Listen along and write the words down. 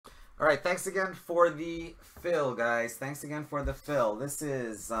All right, thanks again for the fill, guys. Thanks again for the fill. This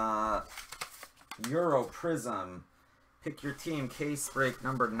is Euro Prizm. Pick your team case break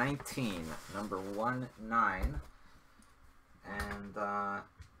number 19, number 19. And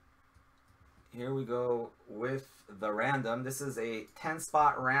here we go with the random. This is a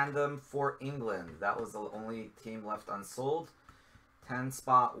 10-spot random for England. That was the only team left unsold.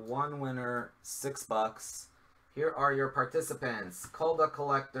 10-spot, one winner, $6. Here are your participants. Kolda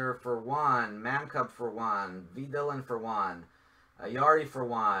Collector for 1, Mancub for 1, V Dillon for 1, Yari for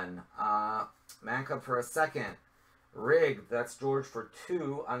 1, Mancub for a second, Rig, that's George for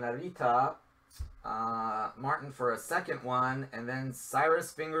 2, Anarita, Martin for a second one, and then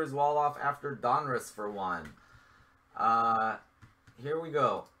Cyrus Fingers Wall-Off after Donruss for 1. Here we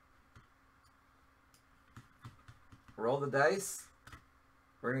go. Roll the dice.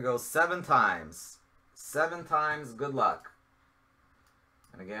 We're going to go 7 times. 7 times, good luck.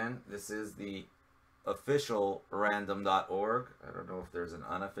 And again, this is the official random.org. I don't know if there's an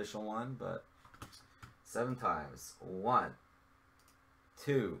unofficial one, but 7 times. 1,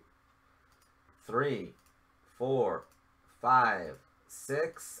 2, 3, 4, 5,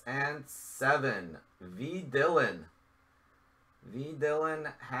 6, and 7. V Dillon. V Dillon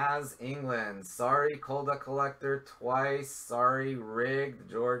has England. Sorry, Kolda Collector twice. Sorry,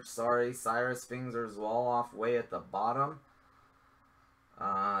 Rigged. George, sorry. Cyrus Fingers Wall-Off way at the bottom.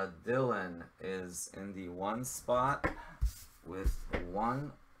 Dillon is in the 1 spot with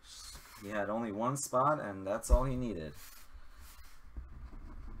 1. He had only 1 spot, and that's all he needed.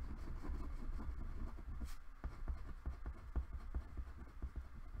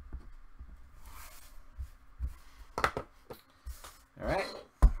 All right.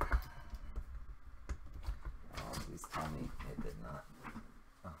 Oh, please tell me it did not.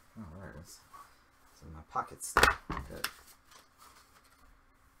 Oh, there it is. It's in my pocket still. Good.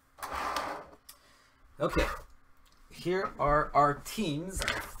 Okay. Here are our teams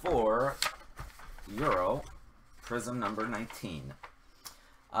for Euro Prizm number 19.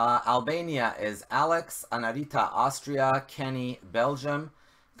 Albania is Alex, Anarita Austria, Kenny Belgium.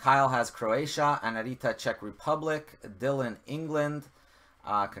 Kyle has Croatia, Anarita Czech Republic, Dylan England.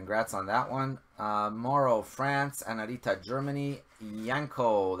 Congrats on that one. Moro France, Anarita Germany,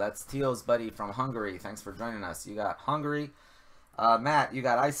 Yanko, that's Tio's buddy from Hungary. Thanks for joining us. You got Hungary. Matt, you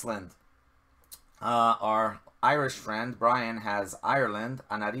got Iceland. Our Irish friend Brian has Ireland,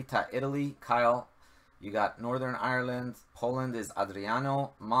 Anarita Italy. Kyle, you got Northern Ireland. Poland is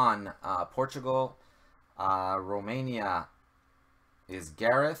Adriano. Mon, Portugal. Romania is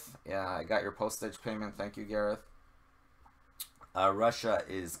Gareth. Yeah, I got your postage payment. Thank you, Gareth. Russia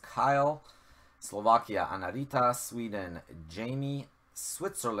is Kyle. Slovakia, Anarita. Sweden, Jamie.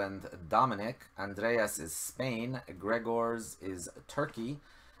 Switzerland, Dominic. Andreas is Spain. Gregors is Turkey.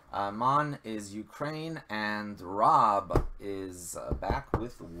 Mon is Ukraine. And Rob is back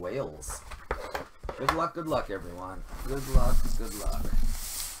with Wales. Good luck, everyone. Good luck, good luck.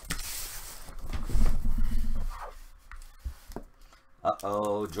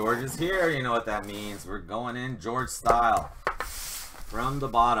 Uh-oh, George is here. You know what that means. We're going in George style. From the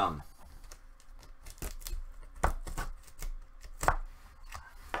bottom.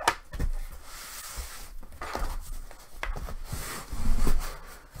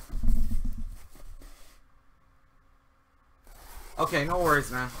 Okay, no worries,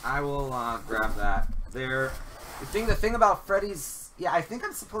 man. I will grab that. There. The thing about Freddy's... Yeah, I think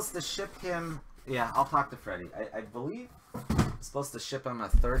I'm supposed to ship him... Yeah, I'll talk to Freddy. I believe... supposed to ship him a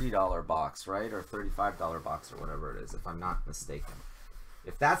 $30 box, right? Or $35 box or whatever it is, if I'm not mistaken.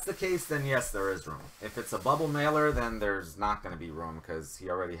 If that's the case, then yes, there is room. If it's a bubble mailer, then there's not going to be room because he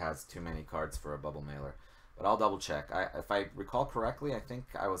already has too many cards for a bubble mailer. But I'll double check. If I recall correctly, I think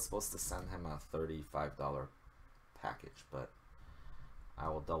I was supposed to send him a $35 package, but I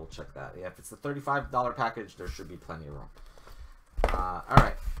will double check that. Yeah, if it's the $35 package, there should be plenty of room. All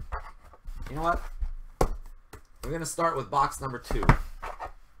right. You know what? We're going to start with box number 2.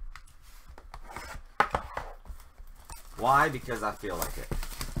 Why? Because I feel like it.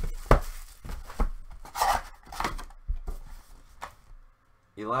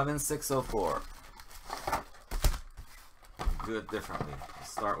 $11,604. Do it differently. We'll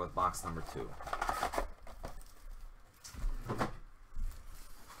start with box number 2.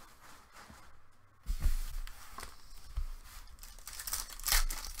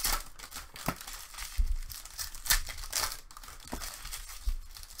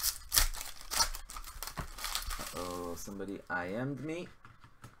 Somebody IM'd me.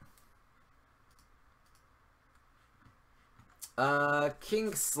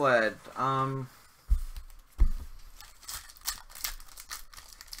 King Sled.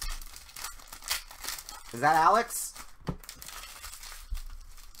 Is that Alex?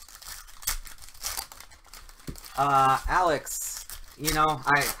 Alex, you know,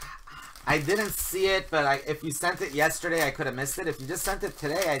 I didn't see it, but if you sent it yesterday, I could have missed it. If you just sent it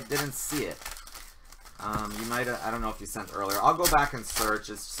today, I didn't see it. You might have, I don't know if you sent earlier. I'll go back and search.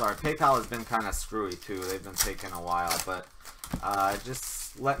 Sorry, PayPal has been kind of screwy too. They've been taking a while, but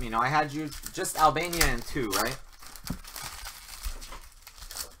just let me know. I had you just Albania in 2, right?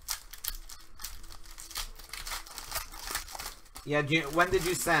 Yeah, when did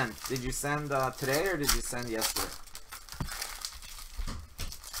you send? Did you send today or did you send yesterday?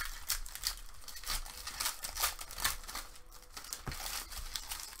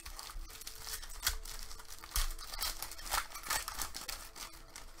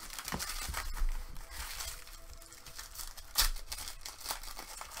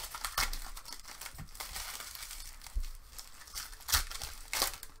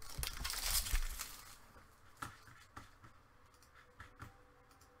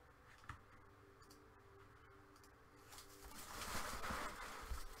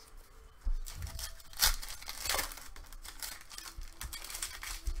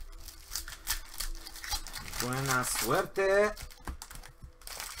 Buena suerte.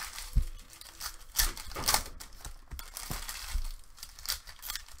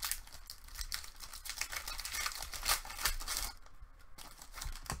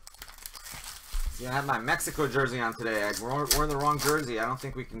 See, I have my Mexico jersey on today. I wore the wrong jersey. I don't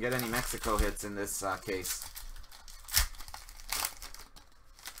think we can get any Mexico hits in this case.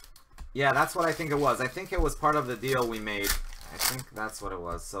 Yeah, that's what I think it was. I think it was part of the deal we made. I think that's what it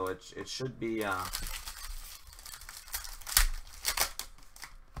was. So it should be... I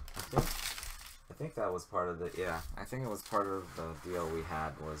think that was part of the, yeah, I think it was part of the deal we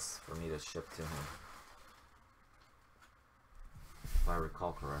had was for me to ship to him. If I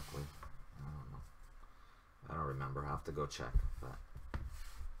recall correctly. I don't know. I don't remember. I'll have to go check.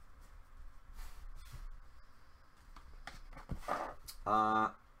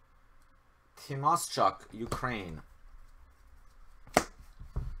 But Timoschuk, Ukraine.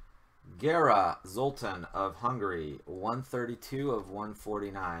 Gera Zoltan of Hungary, 132 of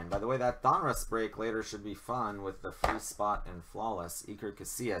 149. By the way, that Donruss break later should be fun with the free spot and flawless. Iker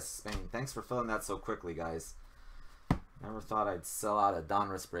Casillas, Spain. Thanks for filling that so quickly, guys. Never thought I'd sell out a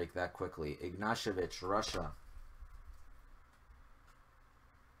Donruss break that quickly. Ignashevich, Russia.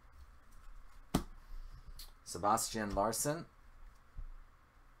 Sebastian Larson.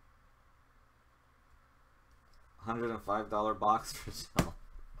 $105 box for sale.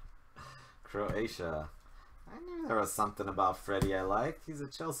 Croatia. I knew there was something about Freddie I liked. He's a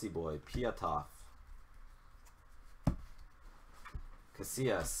Chelsea boy. Piatov.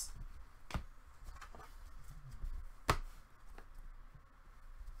 Casillas.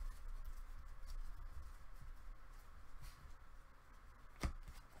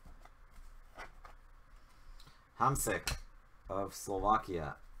 Hamsik of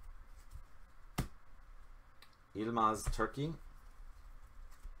Slovakia. Yilmaz, Turkey.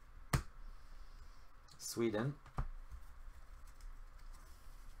 Sweden.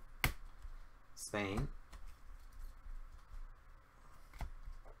 Spain.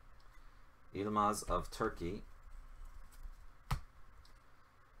 Yilmaz of Turkey.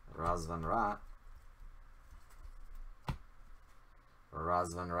 Razvan Rat.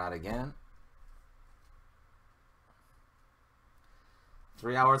 Razvan Rat again.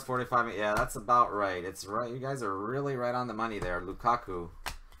 3 hours, 45 minutes. Yeah, that's about right. It's right. You guys are really right on the money there. Lukaku.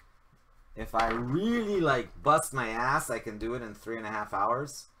 If I really like bust my ass, I can do it in 3.5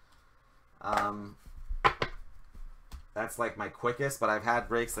 hours. That's like my quickest, but I've had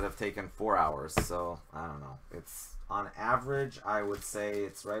breaks that have taken 4 hours. So I don't know. It's on average, I would say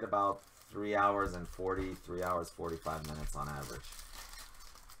it's right about 3 hours and 3 hours, 45 minutes on average.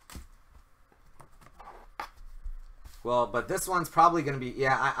 Well, but this one's probably going to be,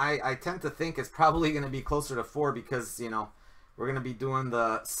 yeah, I tend to think it's probably going to be closer to 4 because, you know, we're going to be doing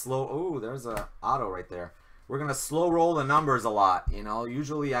the slow, oh, there's a auto right there. We're going to slow roll the numbers a lot, you know.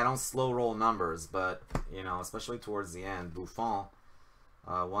 Usually I don't slow roll numbers, but, you know, especially towards the end. Buffon,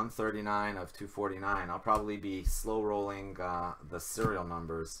 139 of 249. I'll probably be slow rolling the serial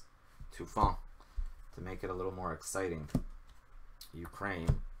numbers, Buffon, to make it a little more exciting.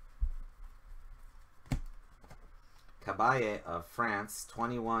 Ukraine. Cabaye of France,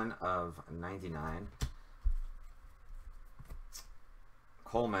 21 of 99.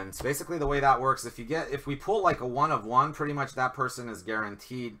 Coleman. So basically the way that works, if we pull like a 1 of 1, pretty much that person is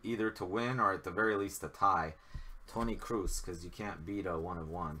guaranteed either to win or at the very least a tie. Tony Cruz, because you can't beat a 1 of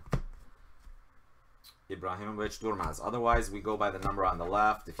 1. Ibrahimovic, Durmaz. Otherwise we go by the number on the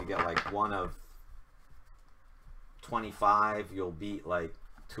left. If you get like 1 of 25, you'll beat like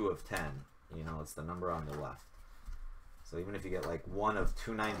 2 of 10. You know, it's the number on the left. So even if you get like 1 of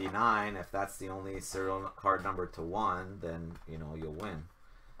 299, if that's the only serial card number to 1, then, you know, you'll win.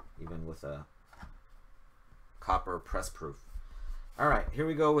 Even with a copper press proof. All right, here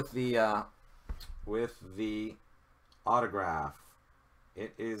we go with the autograph.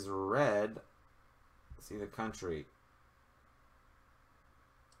 It is red. Let's see the country.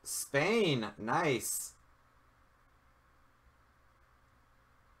 Spain, nice.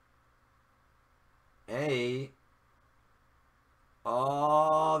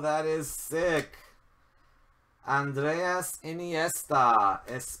 Oh, that is sick. Andreas Iniesta,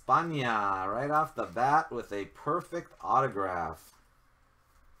 España, right off the bat with a perfect autograph.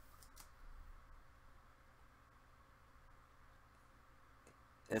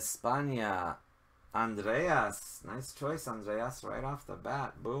 España, Andreas, nice choice, Andreas, right off the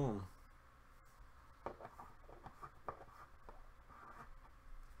bat, boom.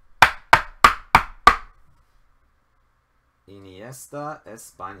 Iniesta,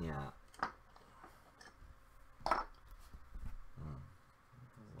 España.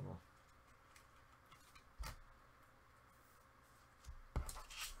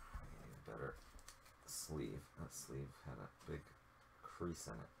 Better sleeve. That sleeve had a big crease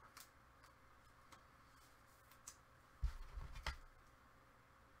in it.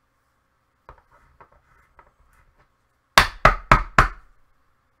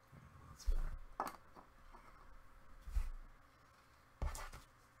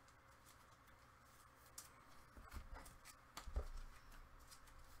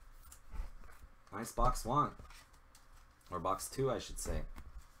 Nice box 1. Or box 2, I should say.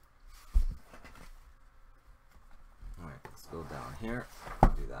 Alright, let's go down here.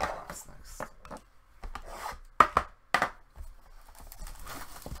 Do that box next.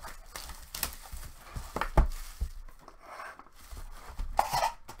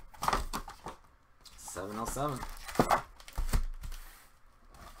 $707.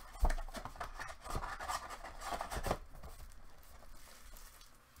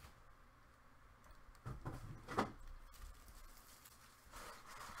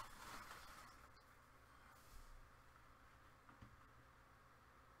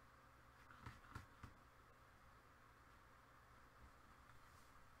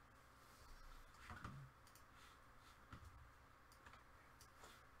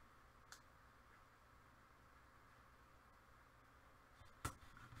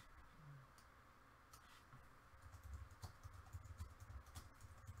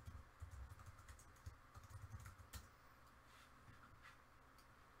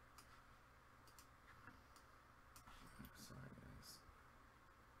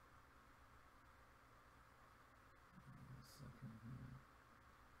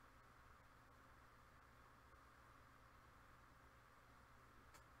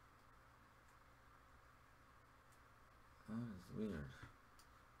 That is weird.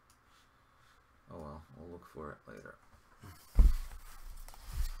 Oh well, we'll look for it later.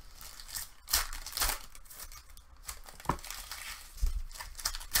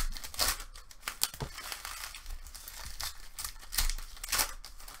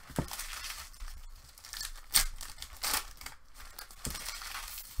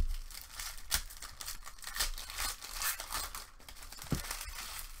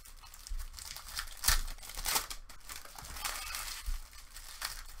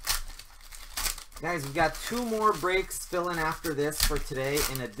 Guys, we've got 2 more breaks filling after this for today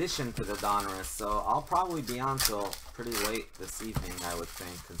in addition to the Donruss, so I'll probably be on till pretty late this evening, I would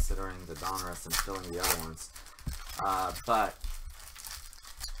think, considering the Donruss and filling the other ones. But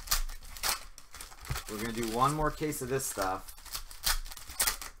we're going to do one more case of this stuff.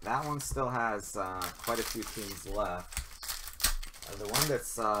 That one still has quite a few teams left. The one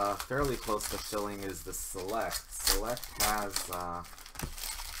that's fairly close to filling is the Select. Select has, I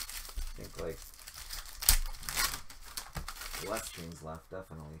think, like, less teams left,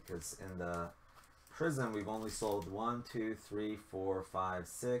 definitely, because in the Prizm we've only sold 1, 2, 3, 4, 5,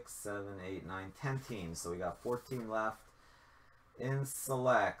 6, 7, 8, 9, 10 teams, so we got 14 left. In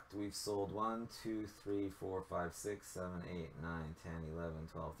Select we've sold 1, 2, 3, 4, 5, 6, 7, 8, 9, 10, 11,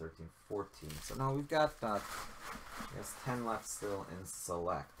 12, 13, 14. So now we've got I guess 10 left still in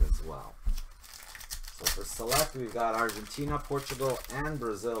Select as well. So for Select we've got Argentina, Portugal, and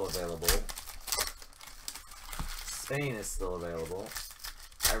Brazil available. Spain is still available.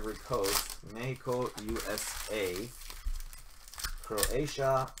 Ivory Coast, Mexico, USA,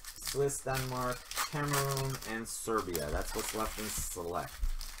 Croatia, Swiss, Denmark, Cameroon, and Serbia. That's what's left in Select.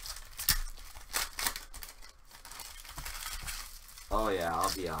 Oh yeah,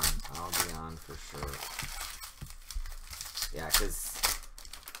 I'll be on. I'll be on for sure. Yeah, because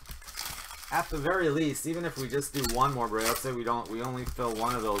at the very least, even if we just do one more break, let's say we only fill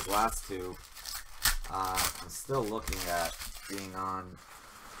one of those last two, I'm still looking at being on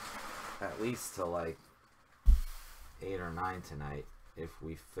at least till like 8 or 9 tonight. If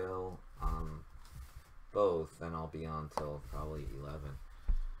we fill both, then I'll be on till probably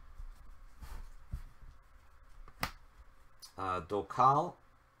 11. Dokal,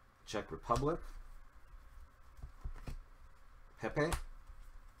 Czech Republic. Pepe.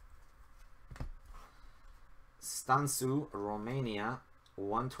 Stansu, Romania,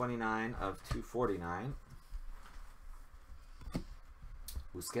 129 of 249.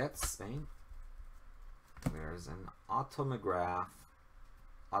 Busquets, Spain. There's an autograph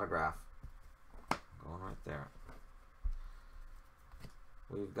going right there.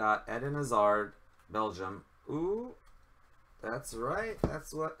 We've got Eden Hazard, Belgium. Ooh, that's right.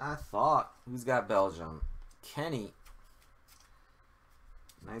 That's what I thought. Who's got Belgium? Kenny.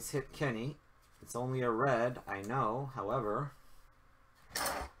 Nice hit, Kenny. It's only a red, I know. However,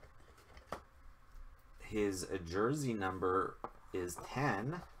 his jersey number is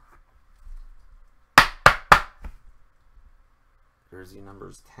 10. Jersey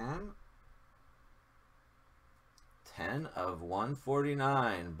number's 10. 10 of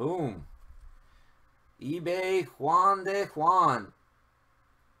 149. Boom. eBay Juan de Juan.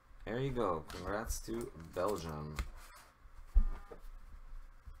 There you go. Congrats to Belgium.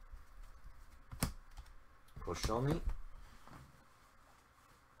 Koscielny.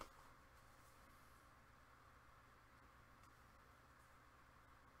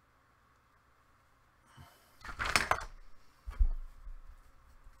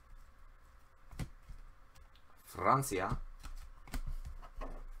 Francia.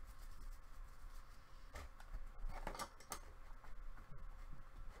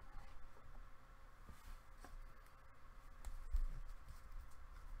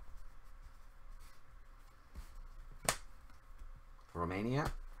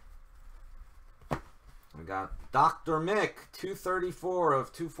 Romania. We got Dr. Mick, 234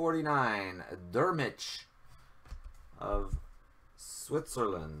 of 249. Dermich of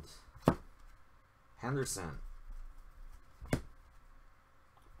Switzerland. Henderson.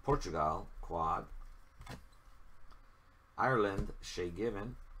 Portugal, quad. Ireland, Shea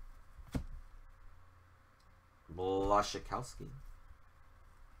Given. Blaszczykowski.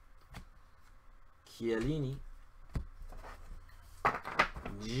 Chiellini.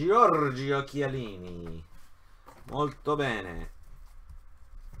 Giorgio Chiellini. Molto bene.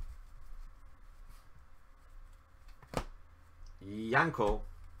 Janko.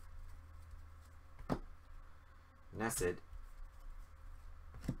 Nessid.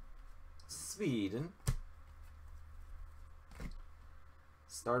 Sweden.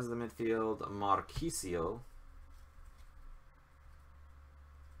 Stars of the midfield, Marquisio.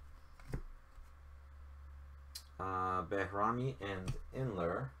 Behrami and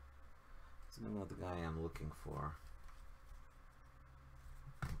Inler. That's the name of the guy I'm looking for.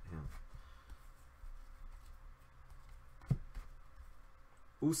 Him.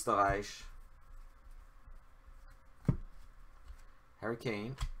 Österreich. Harry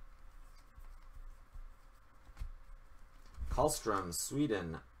Kane. Karlstrom,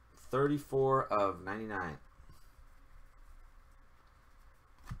 Sweden, 34 of 99.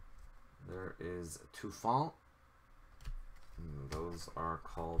 There is Toufant. Those are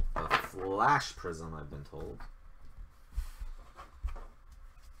called the Flash Prizm, I've been told.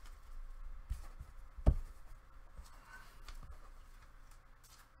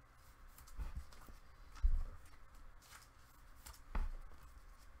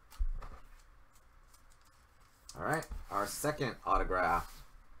 All right, our second autograph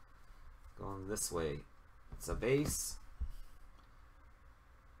going this way. It's a base.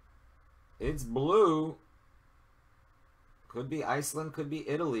 It's blue. Could be Iceland, could be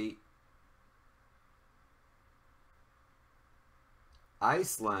Italy.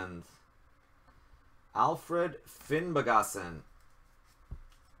 Iceland. Alfred Finnbogason.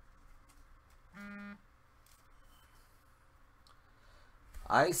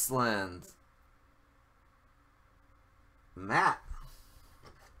 Iceland. Matt.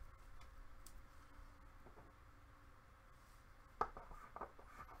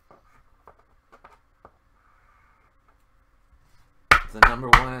 The number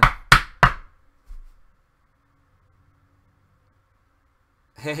one.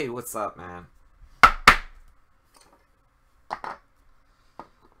 Hey, what's up, man?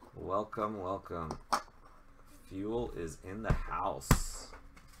 Welcome, welcome. Fuel is in the house.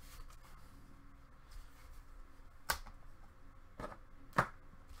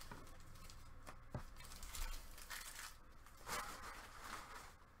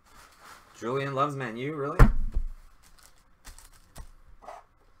 Julian loves Man U, really?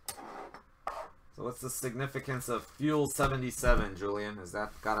 So what's the significance of Fuel 77, Julian? Has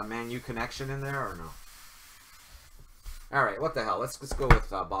that got a Man U connection in there or no? All right, what the hell? Let's just go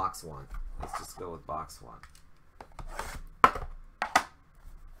with box 1. Let's just go with box 1.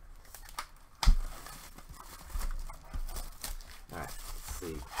 All right, let's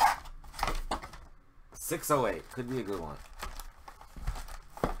see. 608 could be a good one.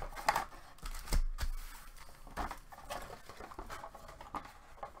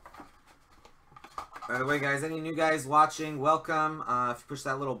 By the way, guys, any new guys watching, welcome. If you push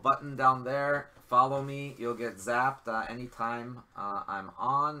that little button down there, follow me. You'll get zapped anytime I'm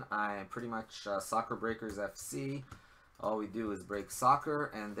on. I'm pretty much Soccer Breakers FC. All we do is break soccer,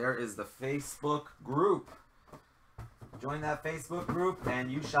 and there is the Facebook group. Join that Facebook group,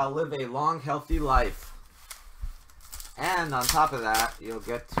 and you shall live a long, healthy life. And on top of that, you'll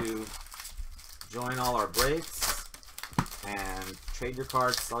get to join all our breaks and trade your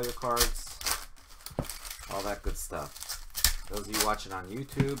cards, sell your cards. All that good stuff. Those of you watching on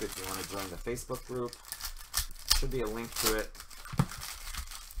YouTube, if you want to join the Facebook group, should be a link to it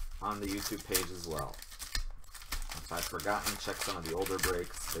on the YouTube page as well. If I've forgotten, check some of the older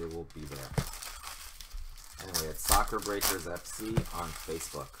breaks. They will be there. Anyway, it's Soccer Breakers FC on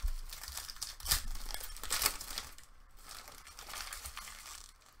Facebook.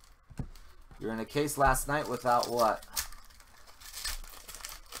 You're in a case last night without what?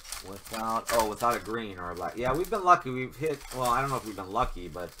 Without a green or a black. Yeah, we've been lucky. We've hit, well, I don't know if we've been lucky,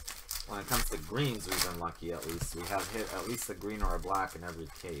 but when it comes to greens, we've been lucky at least. We have hit at least a green or a black in every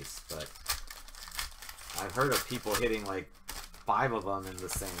case, but I've heard of people hitting like 5 of them in the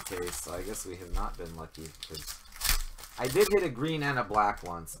same case, so I guess we have not been lucky. Because I did hit a green and a black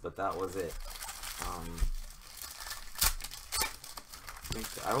once, but that was it. I think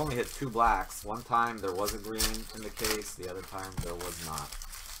I only hit 2 blacks. One time there was a green in the case, the other time there was not.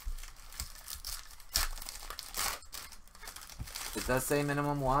 It does say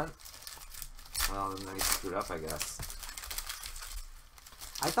minimum 1. Well, then I screwed up, I guess.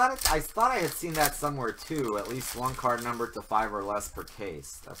 I thought I had seen that somewhere too. At least 1 card numbered to 5 or less per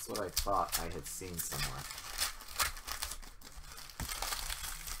case. That's what I thought I had seen somewhere.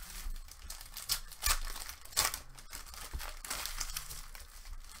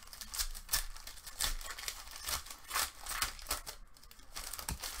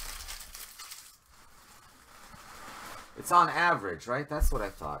 It's on average, right? That's what I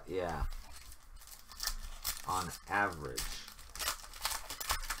thought. Yeah. On average.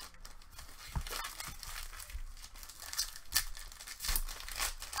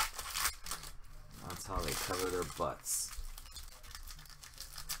 That's how they cover their butts.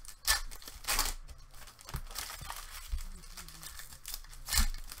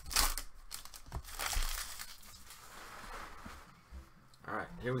 All right,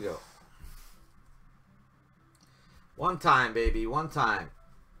 here we go. One time, baby, one time.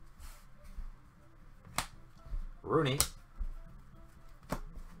 Rooney.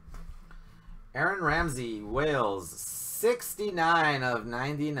 Aaron Ramsey, Wales, 69 of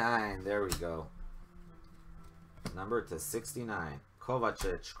 99. There we go. Number to 69.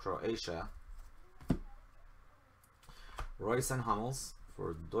 Kovacic, Croatia. Royce and Hummels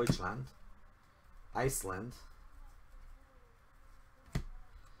for Deutschland. Iceland.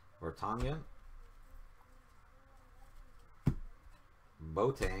 Vertonghen.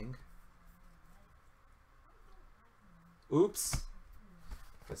 Boateng. Oops.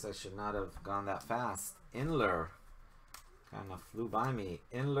 Guess I should not have gone that fast. Inler. Kind of flew by me.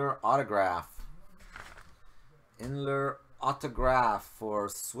 Inler autograph. Inler autograph for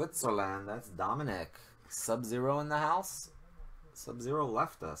Switzerland. That's Dominic. Sub-Zero in the house? Sub-Zero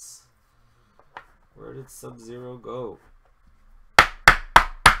left us. Where did Sub-Zero go?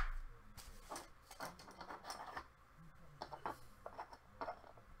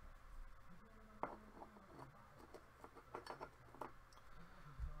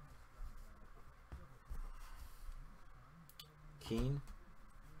 Keen.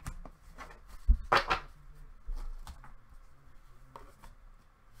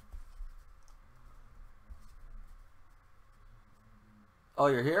 Oh,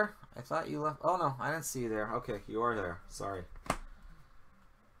 you're here? I thought you left. Oh, no, I didn't see you there. Okay, you are there. Sorry.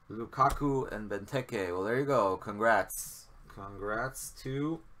 Lukaku and Benteke. Well, there you go. Congrats. Congrats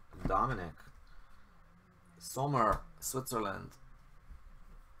to Dominic. Sommer, Switzerland.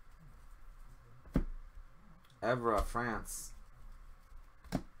 Evra, France.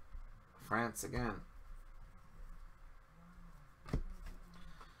 France again.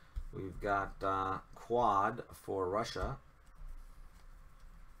 We've got Quad for Russia.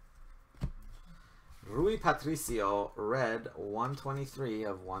 Rui Patricio, red, 123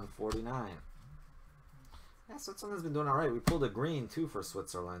 of 149. Yeah, Switzerland's been doing all right. We pulled a green, too, for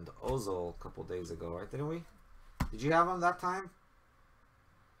Switzerland. Ozil a couple days ago, right? Didn't we? Did you have him that time?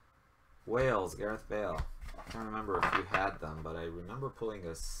 Wales, Gareth Bale. I can't remember if you had them, but I remember pulling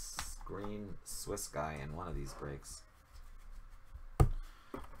a green Swiss guy in one of these breaks.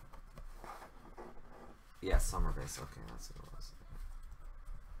 Yeah, summer base. Okay, that's what it was.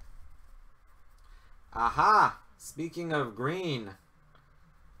 Aha! Speaking of green.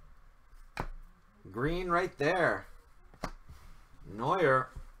 Green right there. Neuer,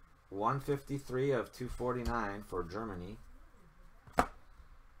 153 of 249 for Germany.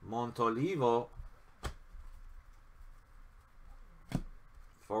 Montolivo.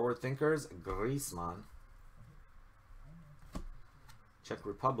 Forward thinkers, Griezmann. Czech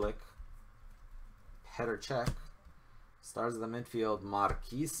Republic. Petr Cech. Stars of the midfield,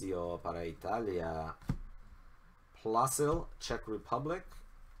 Marchisio para Italia. Plasil, Czech Republic.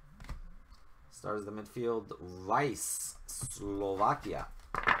 Stars of the midfield, Weiss, Slovakia.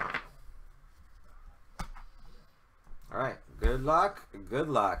 Alright, good luck, good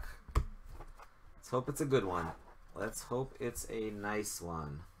luck. Let's hope it's a good one. Let's hope it's a nice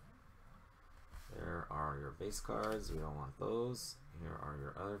one. There are your base cards. We don't want those. Here are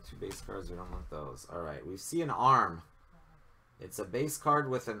your other two base cards. We don't want those. Alright, we see an arm. It's a base card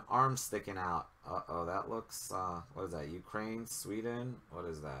with an arm sticking out. Uh-oh, that looks, what is that? Ukraine, Sweden? What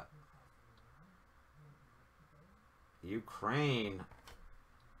is that? Ukraine.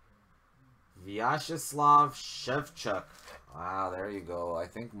 Vyacheslav Shevchuk. Wow, there you go. I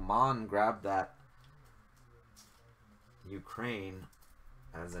think Mon grabbed that Ukraine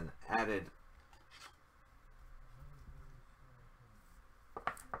as an added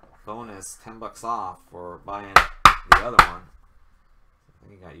bonus, $10 off for buying the other one. I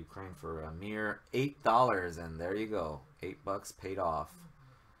think you got Ukraine for a mere $8, and there you go. $8 paid off.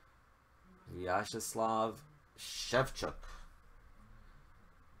 Vyacheslav Shevchuk.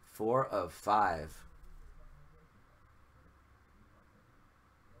 4 of 5.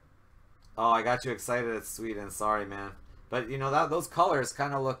 Oh, I got you excited at Sweden. Sorry, man. But, you know, those colors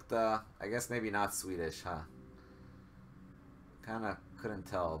kind of looked, I guess maybe not Swedish, huh? Kind of couldn't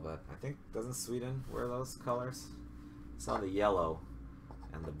tell, but I think, doesn't Sweden wear those colors? I saw the yellow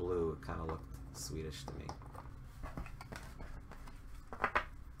and the blue. It kind of looked Swedish to me.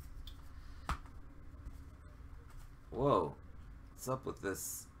 Whoa. What's up with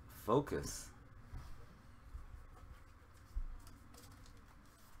this focus?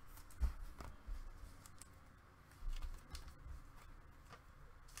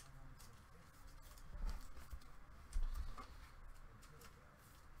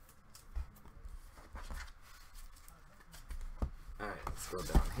 Alright, let's go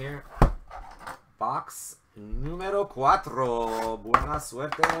down here. Box numero 4. Buena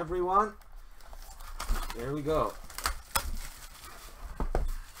suerte, everyone. There we go.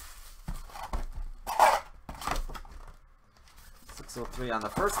 So 3 on the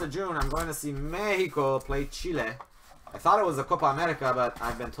 1st of June, I'm going to see Mexico play Chile. I thought it was the Copa America, but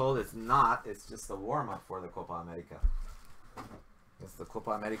I've been told it's not. It's just a warm-up for the Copa America. Because the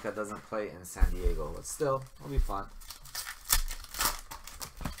Copa America doesn't play in San Diego, but still, it'll be fun.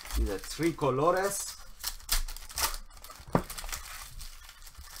 See the tricolores.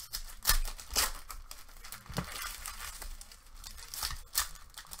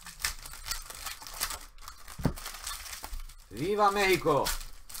 Viva Mexico!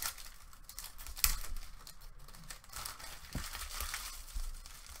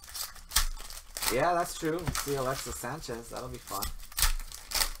 Yeah, that's true. See Alexis Sanchez. That'll be fun.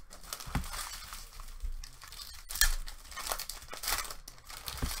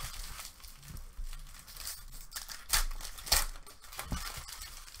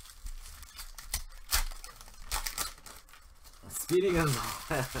 Speedy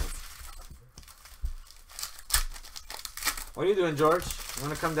Gonzalez. What are you doing, George? You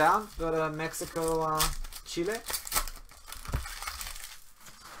want to come down? Go to Mexico, Chile?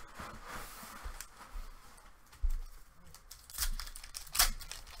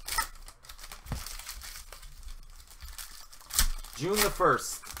 June the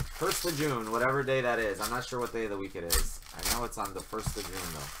 1st. 1st of June, whatever day that is. I'm not sure what day of the week it is. I know it's on the 1st of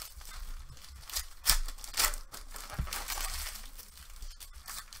June, though.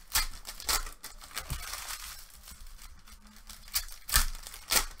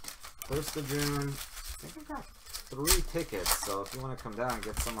 First of June. I think I got 3 tickets, so if you want to come down and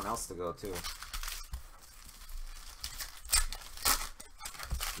get someone else to go too.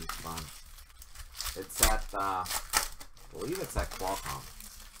 Be fun. It's at, I believe it's at Qualcomm.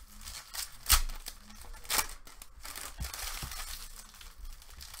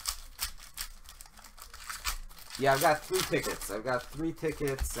 Yeah, I've got 3 tickets. I've got 3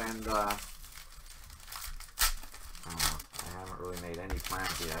 tickets, and I haven't really made any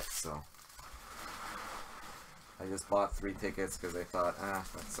plans yet, so I just bought 3 tickets because I thought,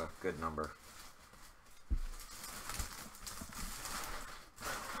 that's a good number.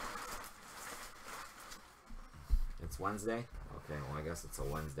 It's Wednesday? Okay, well, I guess it's a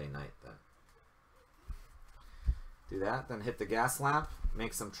Wednesday night then. Do that, then hit the gas lamp,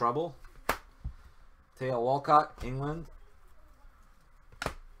 make some trouble. Theo Walcott, England.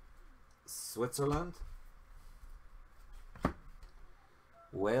 Switzerland.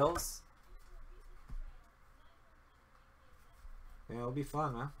 Wales. Yeah, it'll be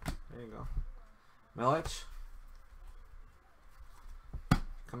fun, man. There you go. Milic.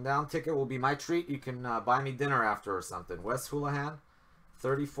 Come down ticket will be my treat. You can buy me dinner after or something. Wes Houlihan,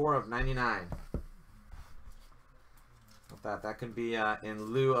 34 of 99. That can be in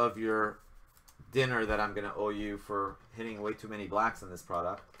lieu of your dinner that I'm going to owe you for hitting way too many blacks in this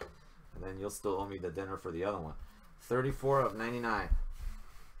product. And then you'll still owe me the dinner for the other one. 34 of 99.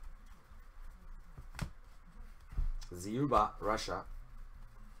 Zyuba, Russia.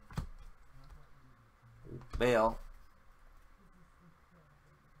 Bale.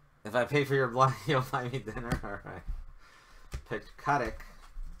 If I pay for your blind, you'll buy me dinner. All right. Picked Kadek.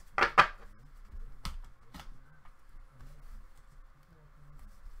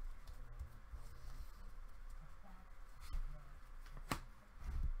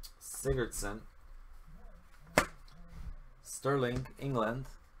 Sigurdsson. Sterling, England.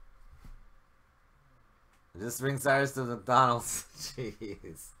 Just bring Cyrus to McDonald's.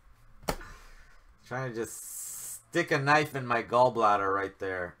 Jeez. Trying to just stick a knife in my gallbladder right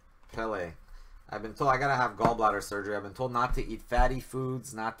there. Pele. I've been told I gotta have gallbladder surgery. I've been told not to eat fatty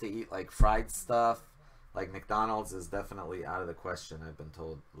foods, not to eat like fried stuff. Like McDonald's is definitely out of the question, I've been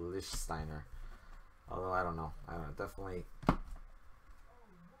told. Lichtsteiner. Although I don't know. I don't know. Definitely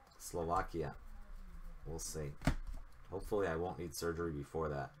Slovakia. We'll see. Hopefully I won't need surgery before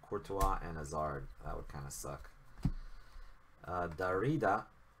that. Courtois and Hazard. That would kind of suck. Darida,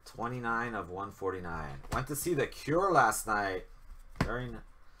 29 of 149. Went to see The Cure last night. Very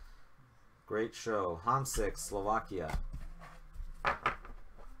great show. Hamsik, Slovakia.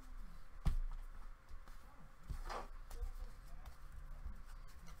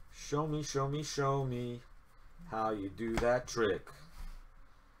 Show me, show me, show me how you do that trick.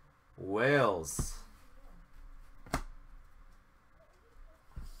 Wales.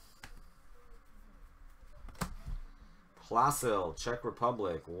 Plasil, Czech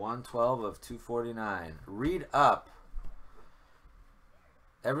Republic, 112 of 249. Read up.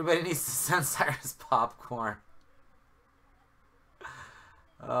 Everybody needs to send Cyrus popcorn.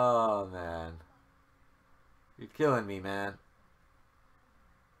 Oh, man. You're killing me, man.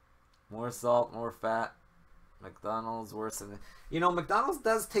 More salt, more fat. McDonald's worse than... You know, McDonald's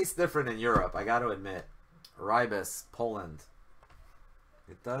does taste different in Europe, I got to admit. Rybus, Poland.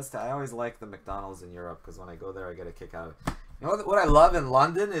 It does. I always like the McDonald's in Europe because when I go there, I get a kick out of it. You know what I love in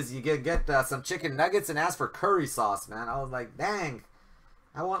London is you get some chicken nuggets and ask for curry sauce, man. I was like, dang,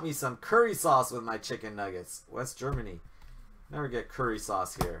 I want me some curry sauce with my chicken nuggets. West Germany. Never get curry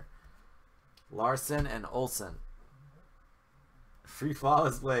sauce here. Larson and Olsen. Free fall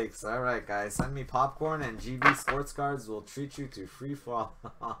is Blake's. All right, guys. Send me popcorn and GB Sports Cards will treat you to free fall.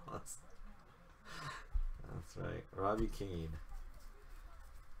 That's right. Robbie Keane.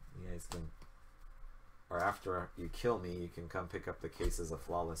 You guys can, or after you kill me, you can come pick up the cases of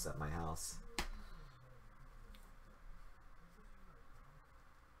Flawless at my house.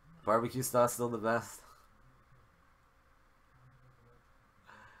 Barbecue sauce still the best.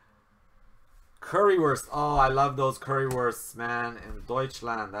 Currywurst. Oh, I love those currywursts, man. In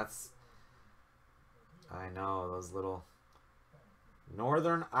Deutschland, that's... I know, those little...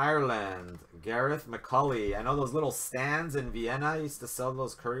 Northern Ireland. Gareth McCulley. I know those little stands in Vienna used to sell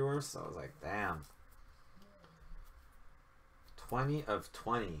those currywursts. I was like, damn. 20 of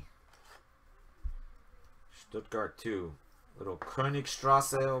 20. Stuttgart 2. Little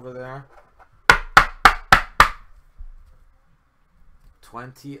Königstrasse over there.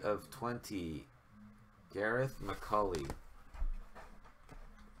 20 of 20. Gareth McCulley.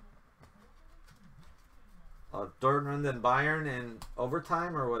 Dortmund and Bayern in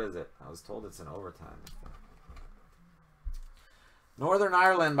overtime, or what is it? I was told it's in overtime. Northern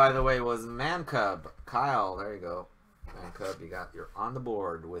Ireland, by the way, was Man Cub. Kyle, there you go. Man Cub, you're on the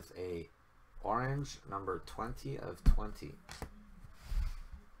board with a orange number 20 of 20.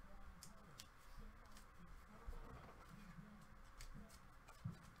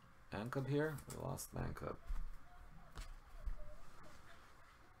 Man Cub here? We lost Man Cub.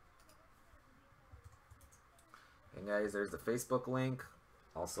 And guys, there's the Facebook link.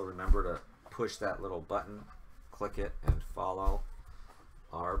 Also remember to push that little button, click it, and follow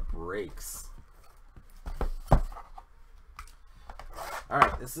our breaks.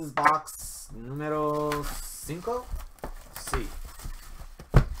 Alright, this is box numero 5. Sí.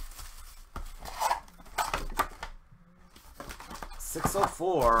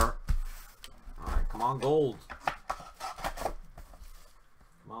 $604. Alright, come on, gold.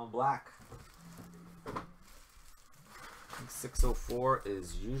 Come on, black. I think 604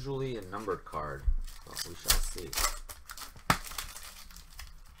 is usually a numbered card, but we shall see.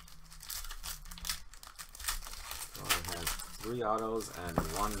 So it has 3 autos and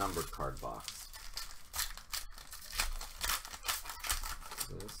 1 numbered card box.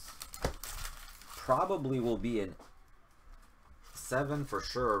 This probably will be an 7 for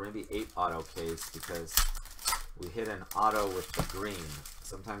sure, or maybe 8 auto case, because we hit an auto with the green.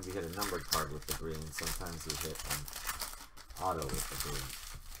 Sometimes you hit a numbered card with the green. Sometimes you hit an auto with the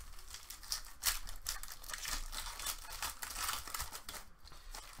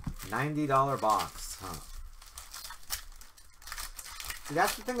green. $90 box, huh? See,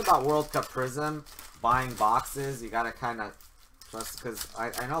 that's the thing about World Cup Prizm. Buying boxes, you gotta kind of trust, because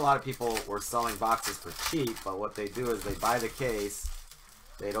I know a lot of people were selling boxes for cheap, but what they do is they buy the case,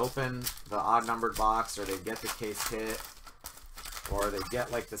 they'd open the odd numbered box, or they'd get the case hit, or they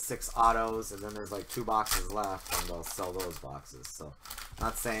get like the 6 autos, and then there's like 2 boxes left, and they'll sell those boxes. So,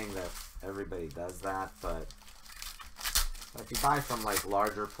 not saying that everybody does that, but if you buy from like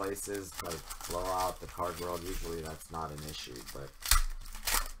larger places, like Blowout, the Card World, usually that's not an issue, but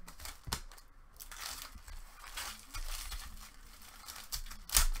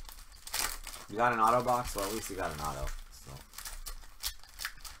you got an auto box? Well, at least you got an auto. So,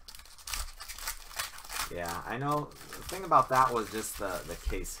 yeah, I know. The thing about that was just the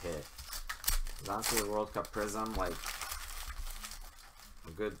case hit. Honestly, the World Cup Prizm, like,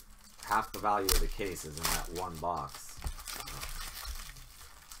 a good half the value of the case is in that 1 box.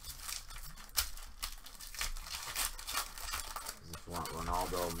 If you want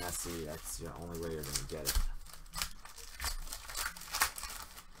Ronaldo, Messi, that's the only way you're going to get it.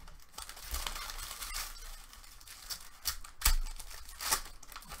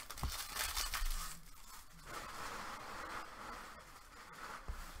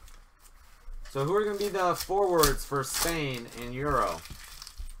 So who are going to be the forwards for Spain in Euro?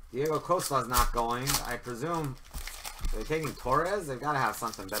 Diego Costa's not going. I presume they're taking Torres. They've got to have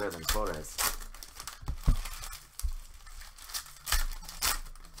something better than Torres.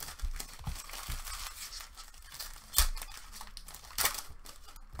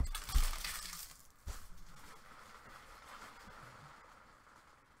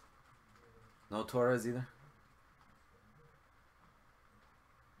 No Torres either?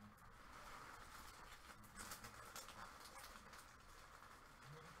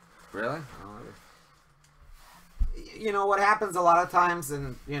 Really? Oh, you know, what happens a lot of times,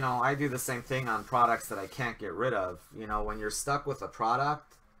 and, you know, I do the same thing on products that I can't get rid of. You know, when you're stuck with a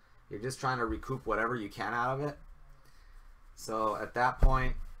product, you're just trying to recoup whatever you can out of it. So at that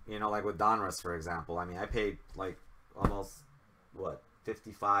point, you know, like with Donruss, for example, I mean, I paid like almost, what,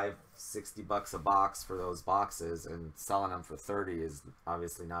 55, 60 bucks a box for those boxes, and selling them for 30 is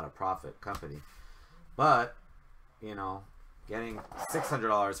obviously not a profit company. But, you know, getting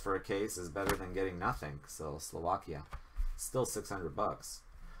 $600 for a case is better than getting nothing. So Slovakia, still 600 bucks.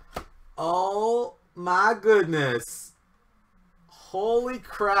 Oh my goodness! Holy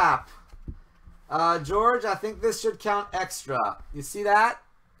crap! George, I think this should count extra. You see that?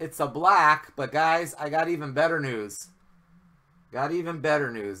 It's a black, but guys, I got even better news. Got even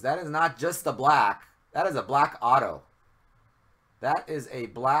better news. That is not just a black. That is a black auto. That is a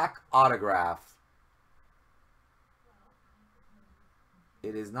black autograph.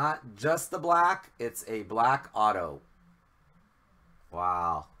 It is not just the black, it's a black auto.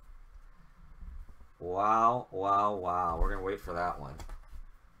 Wow. Wow, wow, wow. We're going to wait for that one.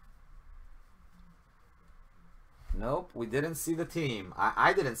 Nope, we didn't see the team.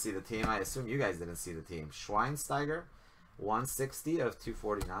 I didn't see the team. I assume you guys didn't see the team. Schweinsteiger, 160 of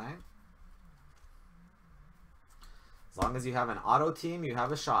 249. As long as you have an auto team, you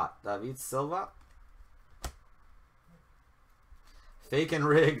have a shot. David Silva. Fake and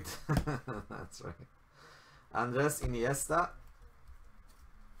rigged. That's right. Andres Iniesta.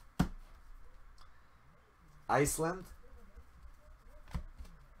 Iceland.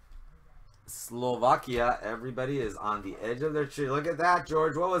 Slovakia. Everybody is on the edge of their tree. Look at that,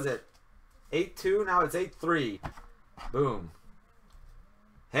 George. What was it? 8-2. Now it's 8-3. Boom.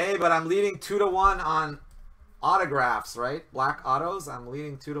 Hey, but I'm leading 2-1 on autographs, right? Black autos. I'm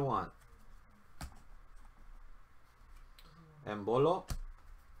leading 2-1. Embolo,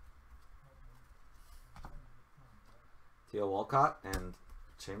 Theo Walcott, and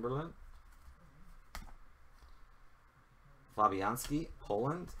Chamberlain. Fabianski,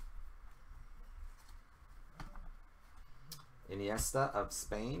 Poland. Iniesta of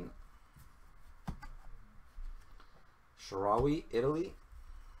Spain. Sharawi, Italy.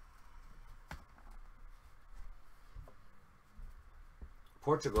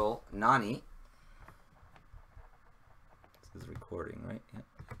 Portugal, Nani. This is recording, right? Yeah,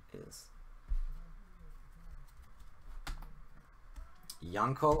 it is.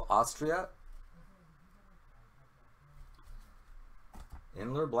 Janko, Austria.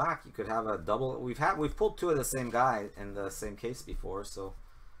 Inler Black. You could have a double. We've pulled two of the same guy in the same case before, so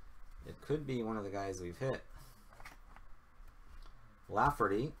it could be one of the guys we've hit.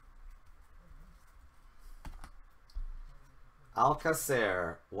 Lafferty.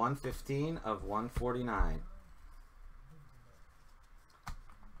 Alcacer, 115 of 149.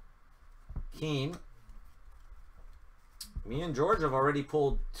 Keane. Me and George have already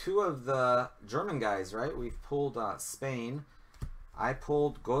pulled two of the German guys, right? We've pulled Spain. I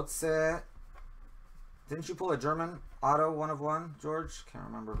pulled Götze. Didn't you pull a German auto 1 of 1, George? Can't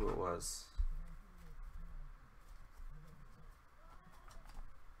remember who it was.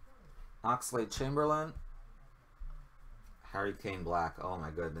 Oxlade-Chamberlain. Harry Kane Black. Oh my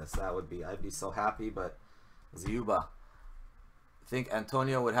goodness, that would be, I'd be so happy, but Ziuba. I think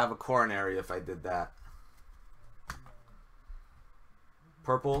Antonio would have a coronary if I did that.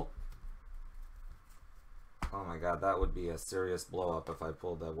 Purple. Oh my god, that would be a serious blow up if I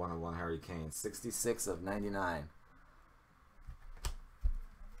pulled that 1 of 1 Harry Kane. 66 of 99.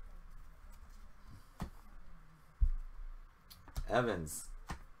 Evans.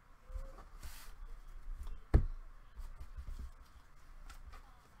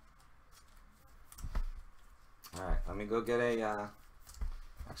 Alright, let me go get a,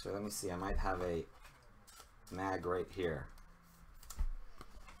 actually let me see, I might have a mag right here.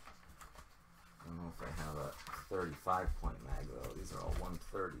 I don't know if I have a 35-point mag though, these are all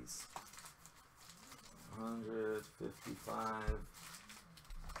 130s. 155.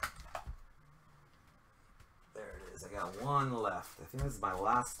 There it is, I got one left. I think this is my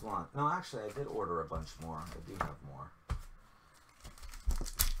last one. No, actually I did order a bunch more, I do have more.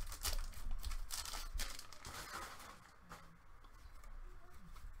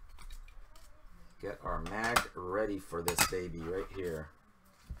 Get our mag ready for this baby right here.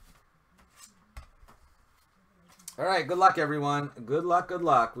 All right, good luck, everyone. Good luck, good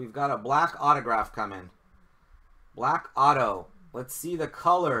luck. We've got a black autograph coming. Black auto. Let's see the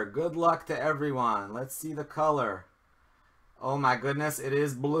color. Good luck to everyone. Let's see the color. Oh my goodness, it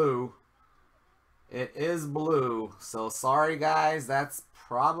is blue. It is blue. So sorry, guys. That's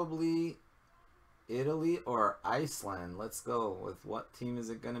probably Italy or Iceland. Let's go with what team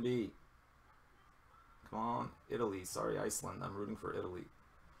is it going to be? Come on, Italy. Sorry, Iceland. I'm rooting for Italy.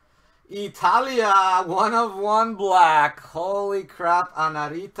 Italia, 1 of 1 black. Holy crap,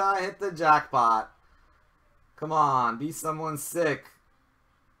 Anarita hit the jackpot. Come on, be someone sick.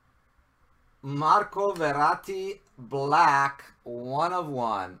 Marco Verratti, black, 1 of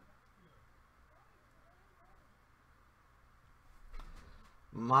 1.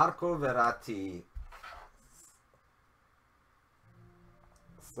 Marco Verratti.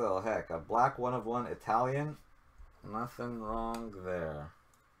 Still, heck, a black 1 of 1 Italian. Nothing wrong there.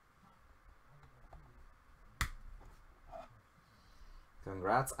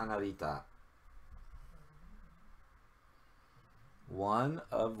 Congrats, Anarita. 1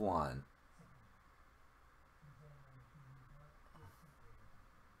 of 1.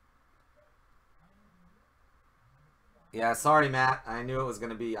 Yeah, sorry, Matt. I knew it was going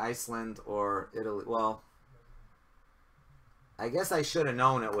to be Iceland or Italy. Well, I guess I should have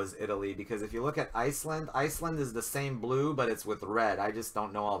known it was Italy, because if you look at Iceland, Iceland is the same blue, but it's with red. I just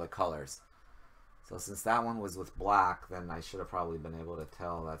don't know all the colors. So since that one was with black, then I should have probably been able to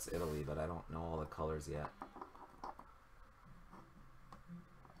tell that's Italy, but I don't know all the colors yet.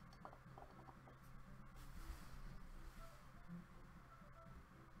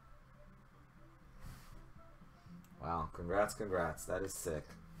 Wow, congrats, congrats. That is sick.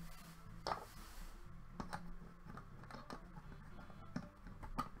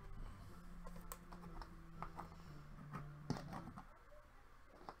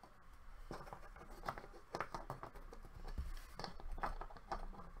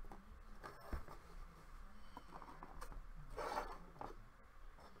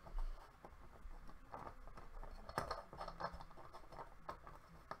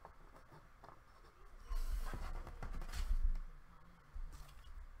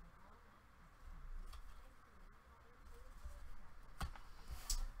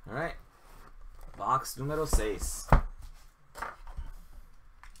 All right. Box numero 6.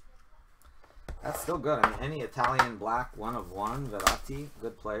 That's still good. I mean, any Italian black 1 of 1, Verratti,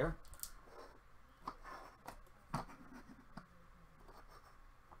 good player.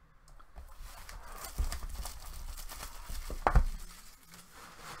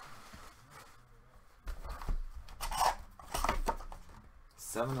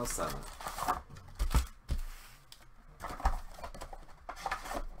 $707.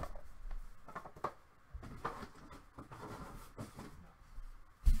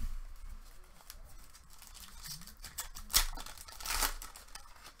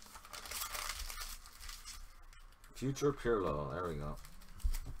 Future Pirlo. There we go.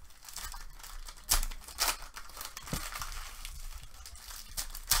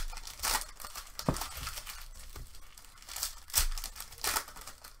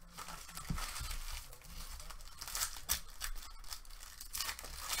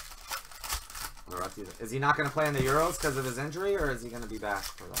 Is he not going to play in the Euros because of his injury, or is he going to be back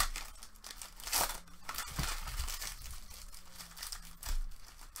for that?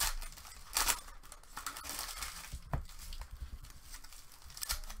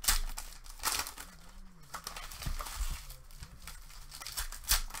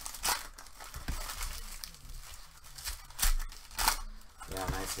 Yeah,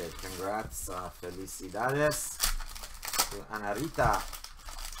 nice hit. Congrats. Felicidades to Anarita.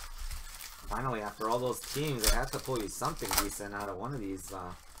 Finally, after all those teams, they had to pull you something decent out of one of these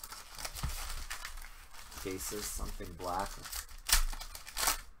cases. Something black.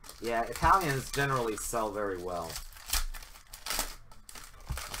 Yeah, Italians generally sell very well.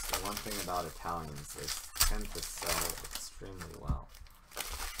 That's the one thing about Italians. They tend to sell extremely well.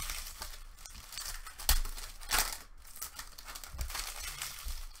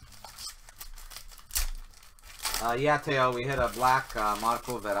 Yeah, Teo, we hit a black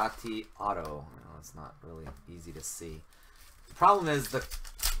Marco Verratti auto. You know, it's not really easy to see. The problem is the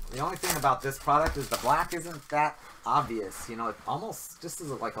only thing about this product is the black isn't that obvious. You know, it almost just is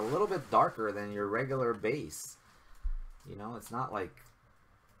like a little bit darker than your regular base. You know, it's not like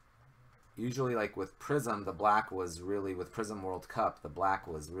usually like with Prizm, the black was really, with Prizm World Cup, the black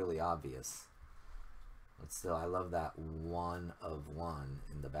was really obvious. But still, I love that 1 of 1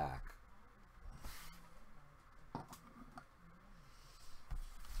 in the back.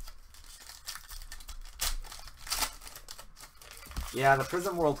 Yeah, the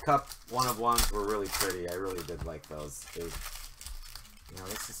Prizm World Cup 1 of 1s were really pretty. I really did like those. They, you know,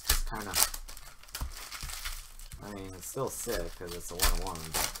 this is just kind of, I mean, it's still sick because it's a 1 of 1,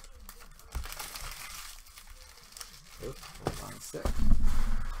 but, oops, hold on a sec. I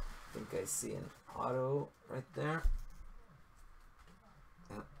think I see an auto right there.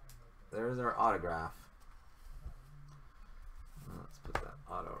 Yep, there's our autograph. Let's put that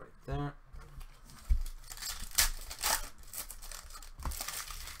auto right there.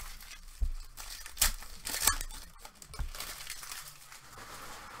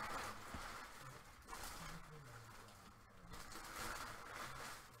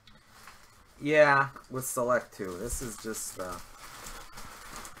 Yeah, with Select too. This is just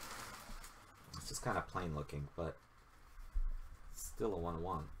it's just kind of plain looking, but it's still a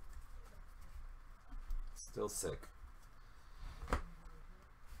 1-1. Still sick.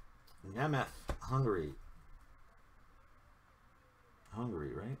 Nemeth, Hungary.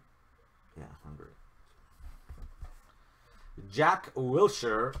 Hungary, right? Yeah, Hungary. Jack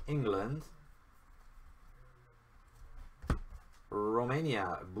Wilshere, England.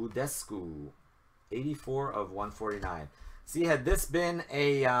 Romania, Budescu, 84 of 149. See, had this been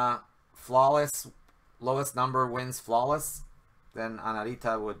a flawless, lowest number wins flawless, then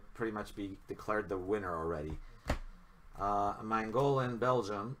Anarita would pretty much be declared the winner already. Mangolan,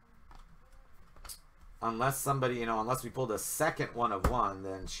 Belgium. Unless somebody, you know, unless we pulled a second 1 of 1,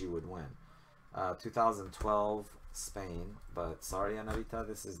 then she would win. 2012, Spain. But sorry, Anarita,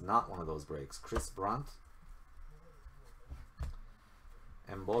 this is not one of those breaks. Chris Brunt.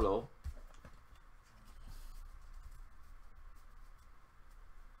 Embolo.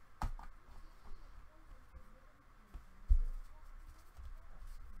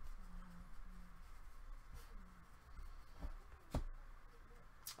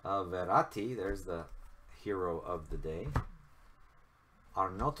 Verratti, there's the hero of the day.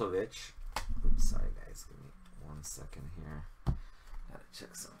 Arnautovic. Oops, sorry guys, give me 1 second here. Gotta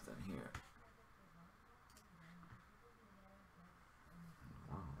check something here.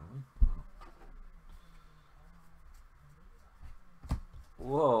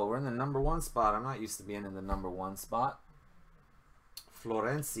 Whoa, we're in the #1 spot. I'm not used to being in the #1 spot.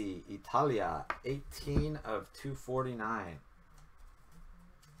 Florenzi, Italia, 18 of 249.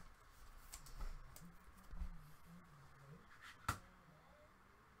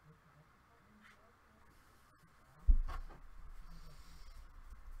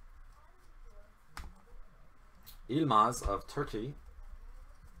 Ilmaz of Turkey.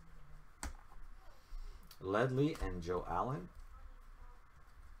 Ledley and Joe Allen.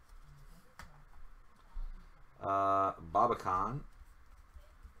 Babacan.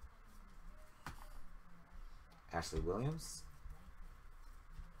 Ashley Williams.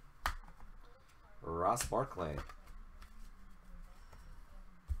 Ross Barkley.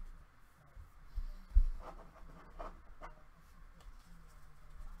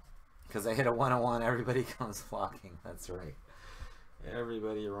 Because I hit a 101, everybody comes flocking. That's right.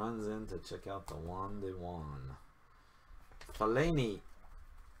 Everybody runs in to check out the 1-1. Fellaini.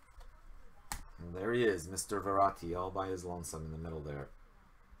 And there he is, Mr. Verratti, all by his lonesome in the middle there.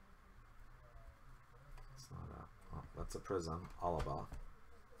 It's not a, oh, that's a Prizm. Alaba.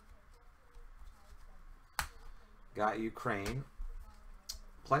 Got Ukraine.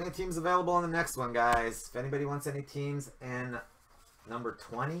 Plenty of teams available in the next one, guys. If anybody wants any teams in number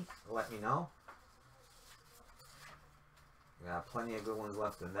 20, let me know. We got plenty of good ones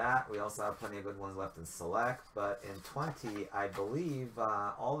left in that. We also have plenty of good ones left in Select. But in 20, I believe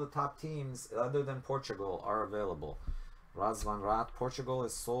all the top teams, other than Portugal, are available. Razvan Rat, Portugal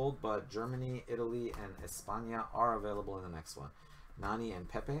is sold, but Germany, Italy, and España are available in the next one. Nani and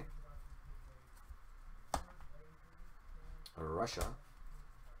Pepe. Russia.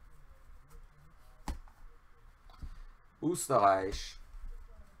 Österreich.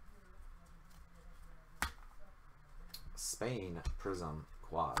 Spain, Prizm,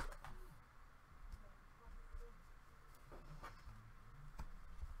 Quad.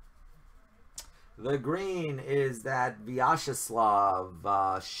 The green is that Vyacheslav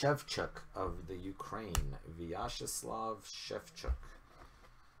Shevchuk of the Ukraine. Vyacheslav Shevchuk.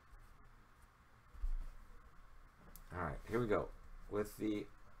 All right, here we go with the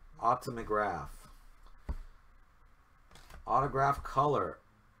autograph. Autograph color.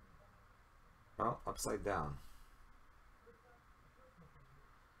 Oh, upside down.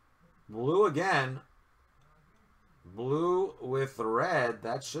 Blue again. Blue with red.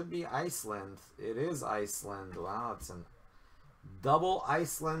 That should be Iceland. It is Iceland. Wow, it's a double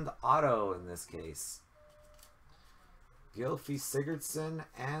Iceland auto in this case. Gylfi Sigurdsson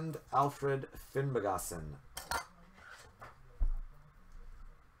and Alfred Finnbogason.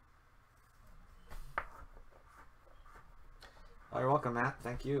 Oh, you're welcome, Matt.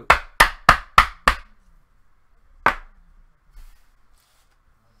 Thank you.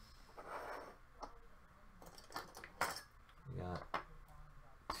 We got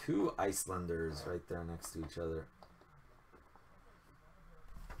two Icelanders right there next to each other.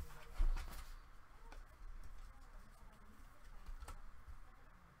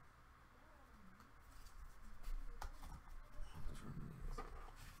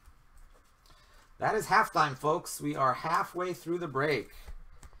 That is halftime, folks. We are halfway through the break.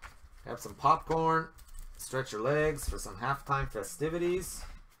 Have some popcorn. Stretch your legs for some halftime festivities.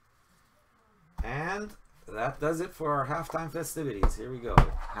 And that does it for our halftime festivities. Here we go.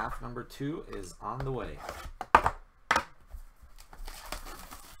 Half number 2 is on the way.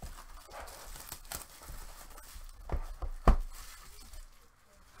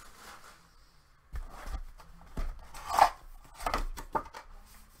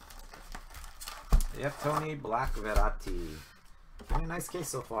 Yep, Tony, Black Verratti. Very nice case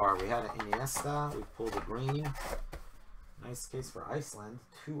so far. We had an Iniesta. We pulled a green. Nice case for Iceland.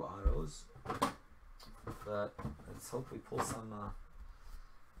 2 autos. But let's hope we pull some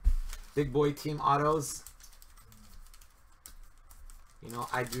big boy team autos. You know,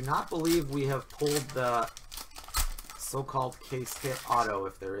 I do not believe we have pulled the so-called case hit auto,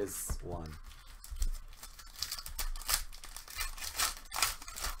 if there is one.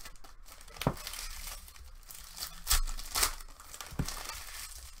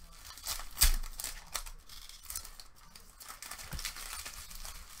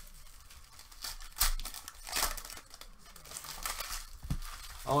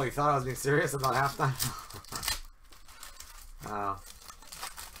 Oh, you thought I was being serious about halftime?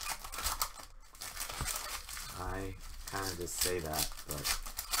 I kind of just say that, but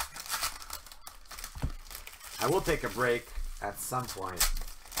I will take a break at some point.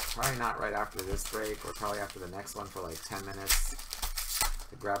 Probably not right after this break, or probably after the next one for like 10 minutes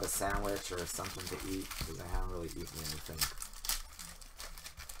to grab a sandwich or something to eat, because I haven't really eaten anything.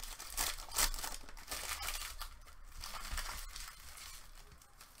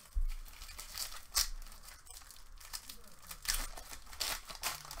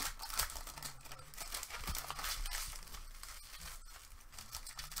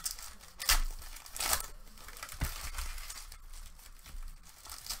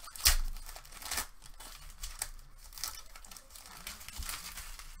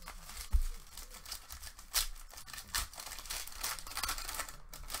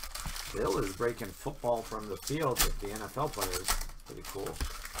 Bill is breaking football from the field with the NFL players. Pretty cool.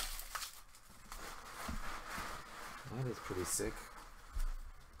 That is pretty sick.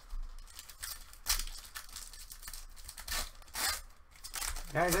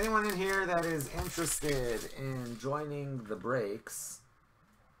 Guys, anyone in here that is interested in joining the breaks,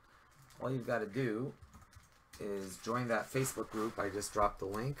 all you've got to do is join that Facebook group. I just dropped the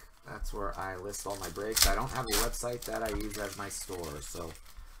link. That's where I list all my breaks. I don't have a website that I use as my store, so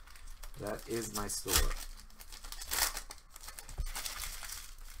that is my store.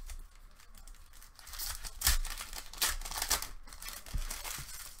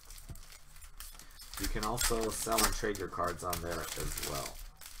 You can also sell and trade your cards on there as well.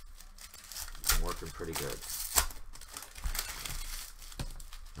 Been working pretty good.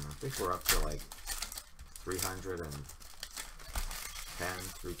 I think we're up to like 310,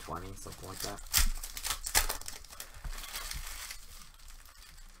 320, something like that.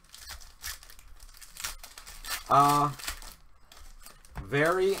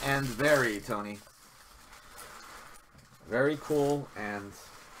 Very and very, Tony. Very cool and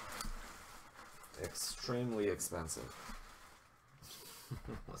extremely expensive.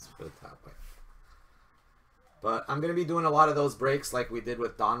 Let's put it that way. But I'm going to be doing a lot of those breaks like we did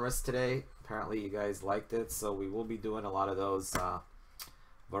with Donruss today. Apparently you guys liked it, so we will be doing a lot of those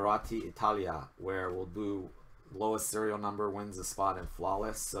Variety Italia, where we'll do lowest serial number wins a spot in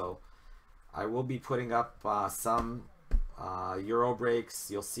Flawless. So I will be putting up some Euro breaks.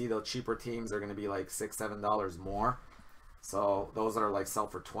 You'll see the cheaper teams are going to be like $6, $7 more. So those that are like sell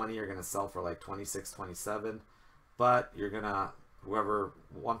for 20 are going to sell for like 26, 27. But you're going to, whoever,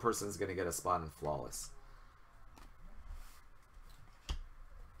 one person is going to get a spot in Flawless.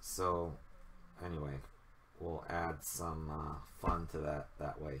 So anyway, we'll add some fun to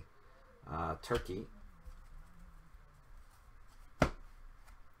that way. Turkey.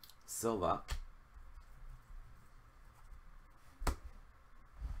 Silva.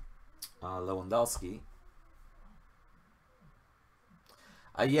 Lewandowski.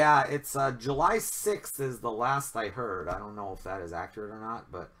 Yeah, it's July 6th is the last I heard. I don't know if that is accurate or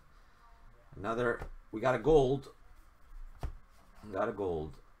not, but another, we got a gold. Got a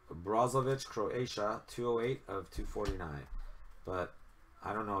gold. Brozovic, Croatia, 208 of 249. But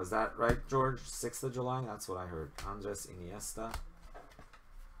I don't know, is that right, George? 6th of July? That's what I heard. Andres Iniesta.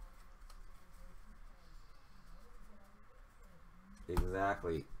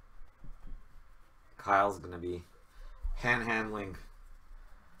 Exactly. Kyle's going to be handling.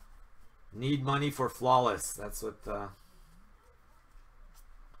 Need money for Flawless. That's what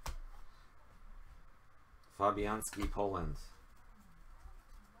Fabianski, Poland.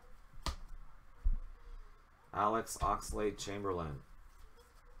 Alex Oxlade, Chamberlain.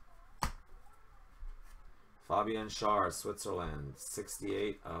 Fabian Schär, Switzerland,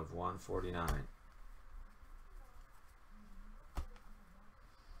 68 of 149.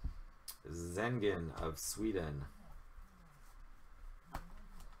 Zengen of Sweden.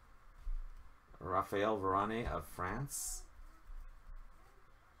 Rafael Varane of France.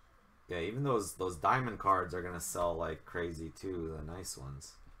 Yeah, even those diamond cards are gonna sell like crazy too, the nice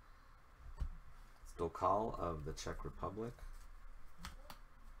ones. Dokal of the Czech Republic.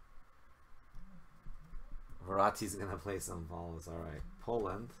 Verratti's gonna play some balls. All right,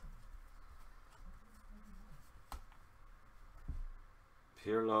 Poland.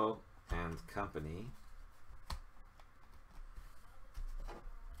 Pirlo and company.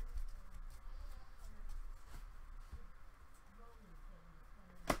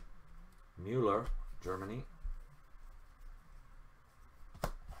 Müller, Germany.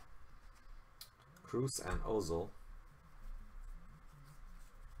 Cruz and Ozil.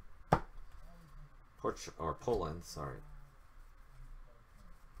 Poland, sorry.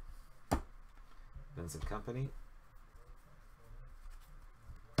 Vincent Company.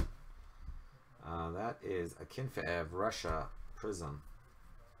 That is Akinfeev, Russia, Prizm.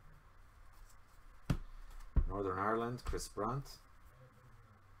 Northern Ireland, Chris Brunt.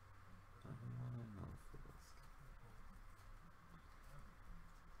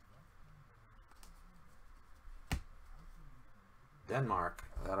 Denmark,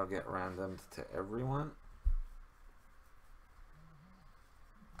 that'll get randomed to everyone.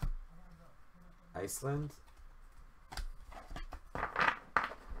 Iceland.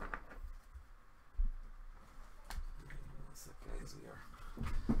 Guys, we are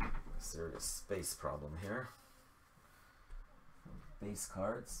a serious space problem here. Base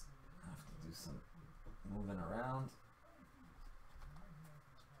cards. I have to do some moving around.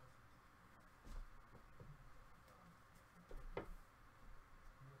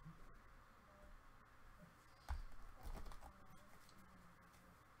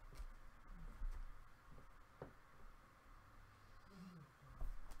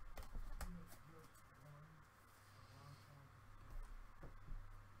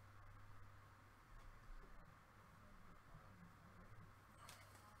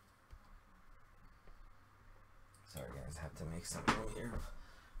 just have to make some room here.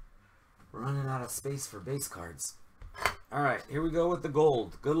 Running out of space for base cards. Alright, here we go with the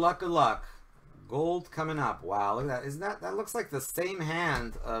gold. Good luck, good luck. Gold coming up. Wow, look at that. Isn't that looks like the same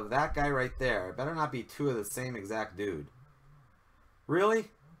hand of that guy right there. It better not be two of the same exact dude. Really?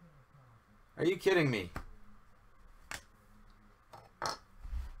 Are you kidding me?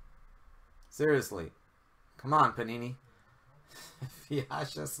 Seriously. Come on, Panini.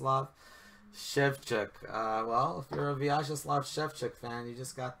 Vyacheslav Shevchuk. Well, if you're a Vyacheslav Shevchuk fan, you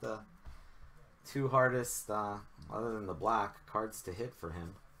just got the two hardest, other than the black, cards to hit for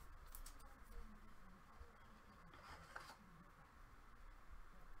him.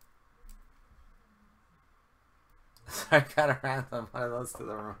 I gotta random one of those to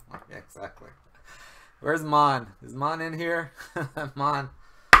the room. Yeah, exactly. Where's Mon? Is Mon in here? Mon.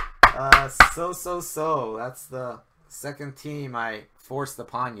 So. That's the second team I forced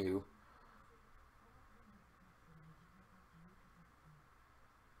upon you.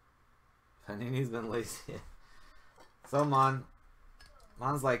 Panini's been lazy. So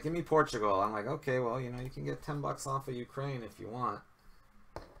Mon's like, give me Portugal. I'm like, okay, well, you know, you can get $10 off of Ukraine if you want.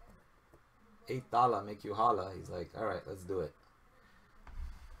 $8 make you holla. He's like, all right, let's do it.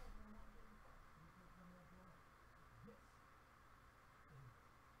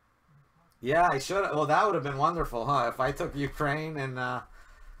 Yeah, I should. Well, that would have been wonderful, huh? If I took Ukraine and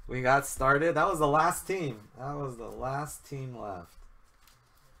we got started. That was the last team. That was the last team left.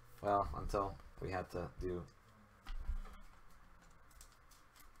 Well, until we had to do.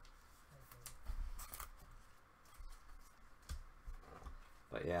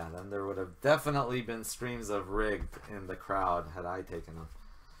 But yeah, then there would have definitely been streams of rigged in the crowd had I taken them.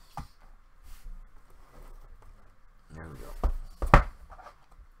 There we go. I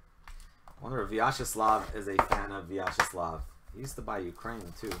wonder if Vyacheslav is a fan of Vyacheslav. He used to buy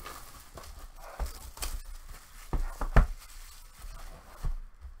Ukraine too.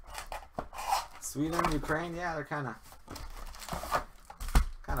 Sweden, Ukraine, yeah, they're kind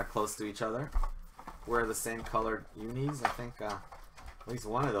of close to each other. Wear the same colored unis. I think at least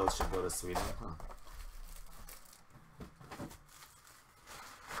one of those should go to Sweden, huh?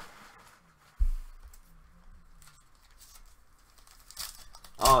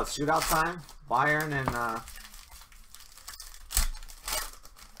 Oh, it's shootout time. Bayern and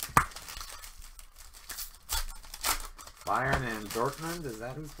Dortmund. Is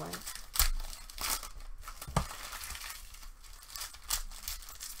that who's playing?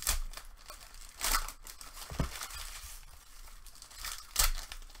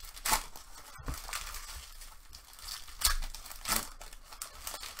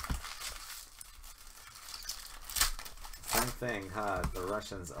 Thing, huh? The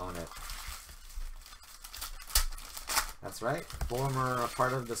Russians own it. That's right. Former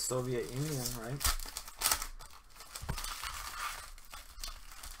part of the Soviet Union, right?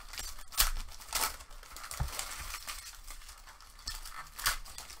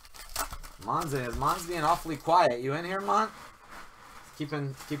 Mon's being awfully quiet. You in here, Mon?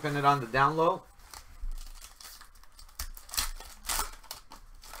 Keeping it on the down low.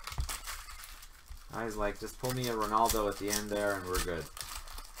 I was like, just pull me a Ronaldo at the end there and we're good.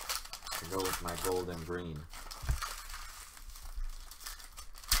 I go with my gold and green.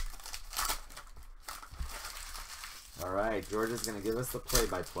 Alright, George is going to give us the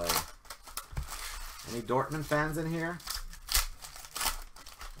play-by-play. Any Dortmund fans in here?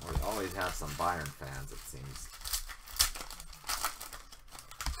 Well, we always have some Bayern fans, it seems.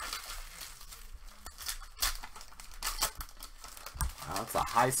 Wow, it's a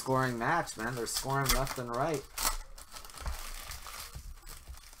high-scoring match, man. They're scoring left and right.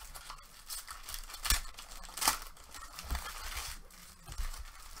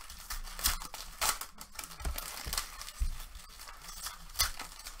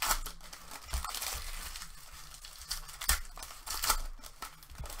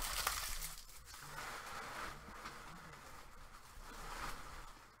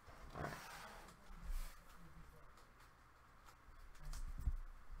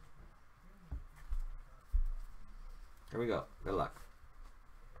 Here we go. Good luck.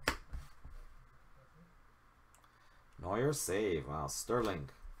 Neuer save. Wow, Sterling.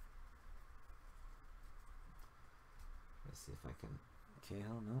 Let's see if I can.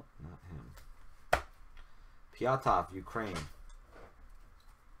 Cahill? No, not him. Pyatov, Ukraine.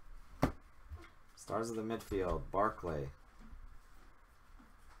 Stars of the midfield. Barclay.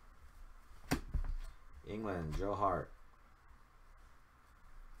 England, Joe Hart.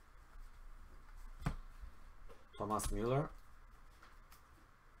 Thomas Mueller.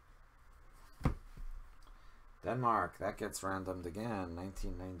 Denmark, that gets randomed again,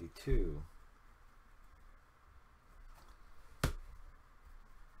 1992.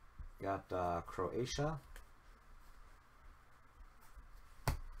 Got Croatia.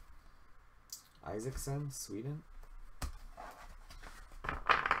 Isaacson, Sweden.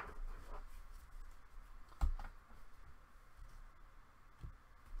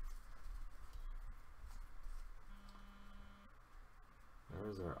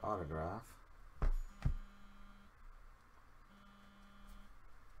 There's our autograph.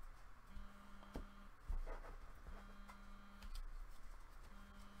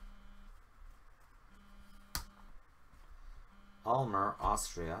 Ulmer,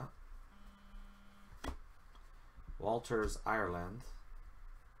 Austria. Walters, Ireland.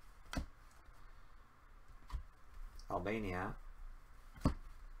 Albania.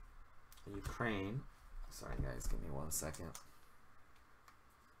 Ukraine. Sorry guys, give me 1 second.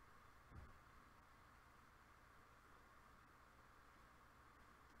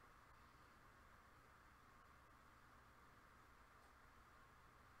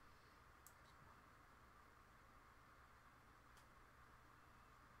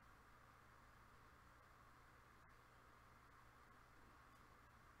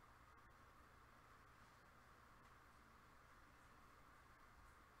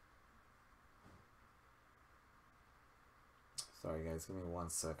 Sorry guys, give me 1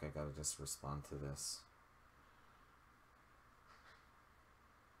 sec. I gotta just respond to this.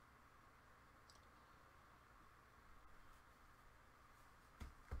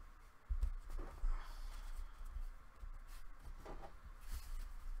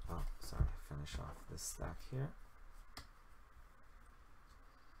 Oh, sorry. Finish off this stack here.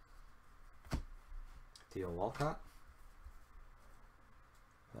 Theo Walcott.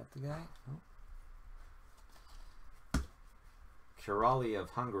 Is that the guy? Oh. Kirali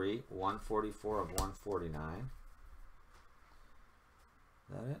of Hungary, 144 of 149.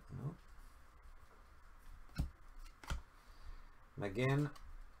 Is that it? Nope. McGinn,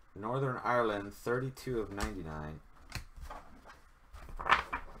 Northern Ireland, 32 of 99.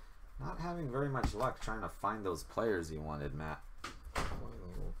 Not having very much luck trying to find those players you wanted, Matt. Hopefully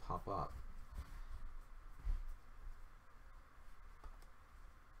they will pop up.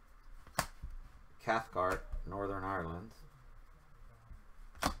 Cathcart, Northern Ireland.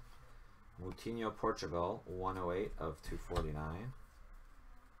 Moutinho, Portugal, 108 of 249.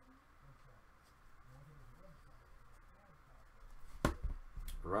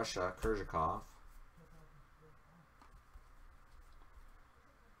 Russia, Kurzhakov.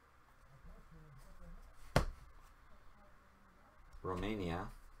 Romania.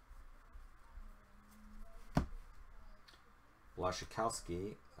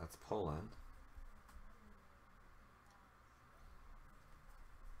 Blaszczykowski, that's Poland.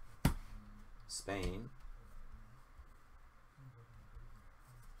 Spain.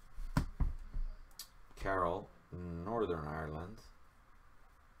 Carroll, Northern Ireland.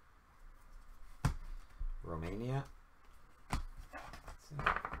 Romania.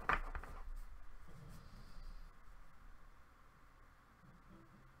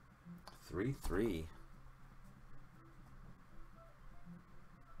 3-3.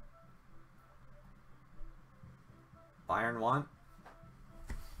 Bayern 1.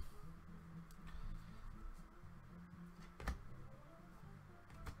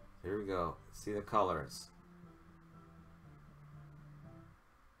 Here we go. See the colors.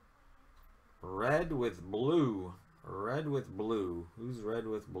 Red with blue. Red with blue. Who's red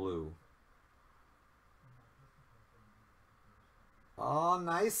with blue? Oh,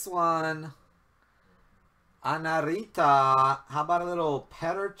 nice one. Anarita. How about a little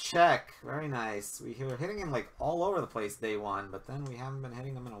Petr Cech? Very nice. We were hitting him like all over the place day one, but then we haven't been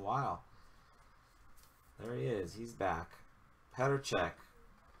hitting him in a while. There he is. He's back. Petr Cech.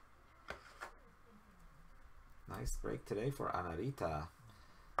 Nice break today for Anarita.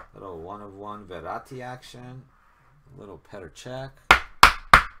 Little 1-of-1 Verratti action. A little Petr Cech.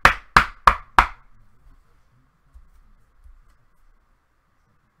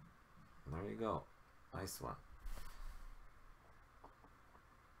 There you go. Nice one.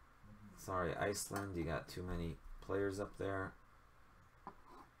 Sorry, Iceland, you got too many players up there.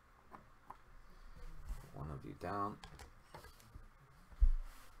 One of you down.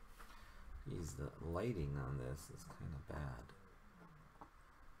 Geez, the lighting on this is kind of bad.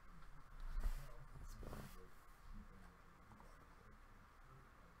 That's better.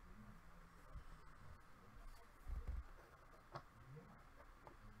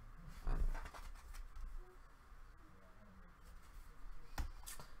 Anyway.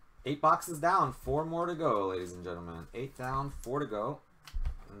 8 boxes down, 4 more to go, ladies and gentlemen. 8 down, 4 to go,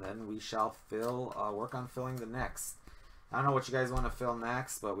 and then we shall work on filling the next. I don't know what you guys want to fill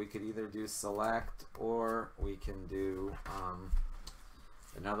next, but we could either do select or we can do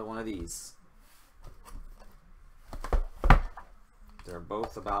Another one of these. They're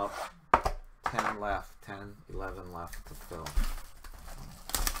both about 10 left, 10, 11 left to fill.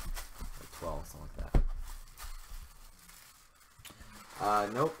 Or 12, something like that.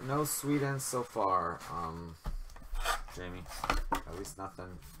 Nope, no Sweden so far, Jamie. At least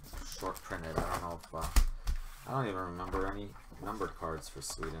nothing short printed. I don't know if, I don't even remember any numbered cards for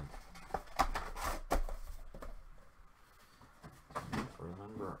Sweden. I don't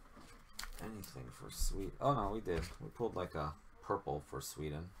remember anything for Sweden. Oh no, we did. We pulled like a purple for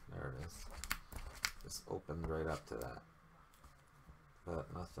Sweden. There it is. Just opened right up to that.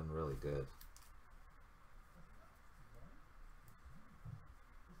 But nothing really good.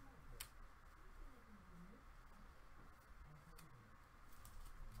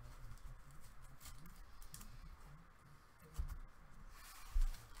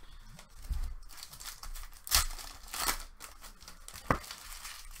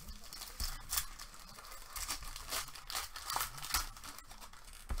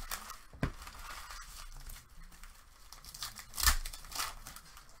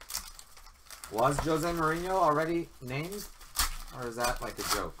 Was Jose Mourinho already named? Or is that like a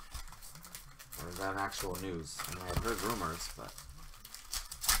joke? Or is that actual news? I mean, I've heard rumors, but...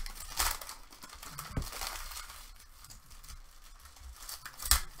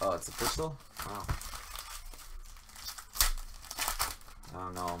 Oh, it's official? Wow. Oh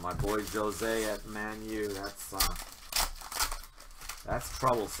no, my boy Jose at Man U, that's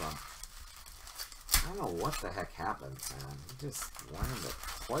troublesome. I don't know what the heck happened, man. He just went in the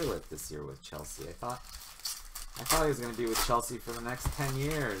toilet this year with Chelsea. I thought he was going to be with Chelsea for the next 10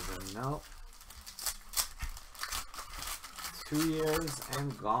 years, and nope. 2 years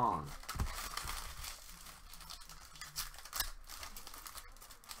and gone.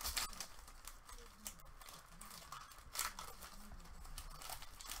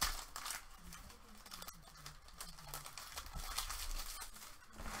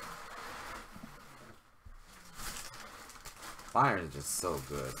 Bayern is just so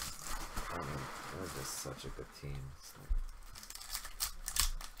good. I mean, they're just such a good team.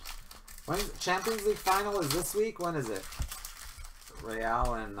 When Champions League final is this week? When is it?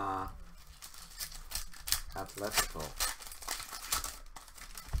 Real and Atletico.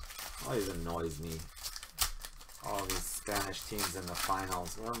 Always annoys me. All these Spanish teams in the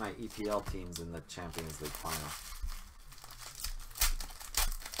finals. Where are my EPL teams in the Champions League final?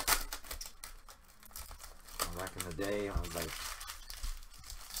 Back in the day, I was like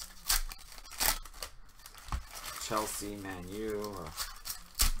Chelsea, Man U, or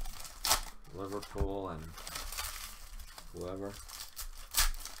Liverpool, and whoever.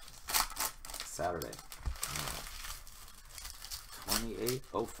 Saturday.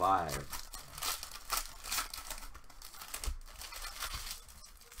 28:05.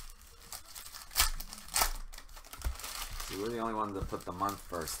 So we're the only ones that put the month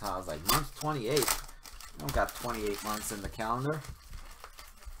first, huh? I was like, month 28. I don't got 28 months in the calendar.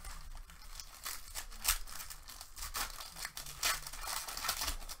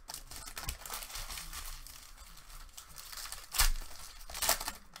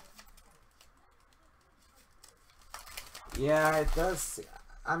 Yeah, it does.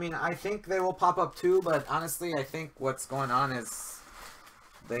 I mean, I think they will pop up too, but honestly, I think what's going on is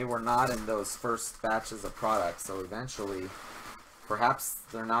they were not in those first batches of products, so eventually, perhaps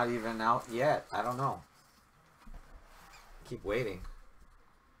they're not even out yet. I don't know. Keep waiting.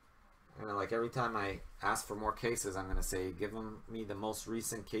 And like every time I ask for more cases, I'm going to say, give me the most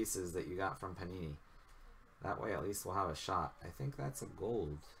recent cases that you got from Panini. That way, at least we'll have a shot. I think that's a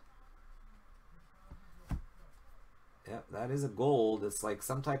gold. Yep, that is a gold. It's like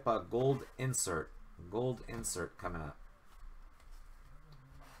some type of gold insert. Gold insert coming up.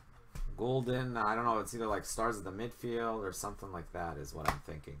 Golden, I don't know, it's either like Stars of the Midfield or something like that is what I'm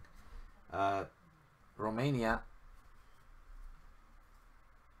thinking. Romania.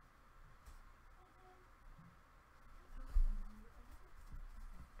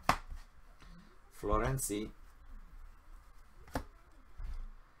 Florenzi.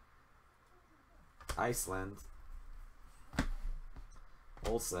 Iceland.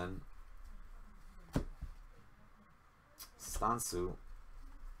 Olsen. Stansu.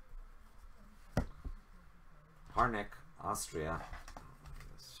 Harnik, Austria.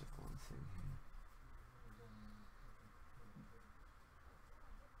 Let's check one thing here.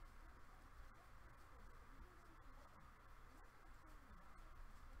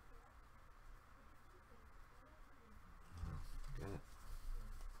 Got it.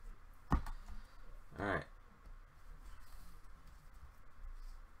 All right.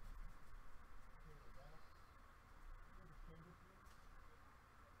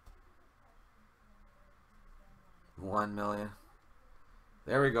 1 million.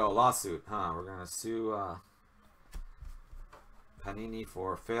 There we go. Lawsuit, huh? We're gonna sue Panini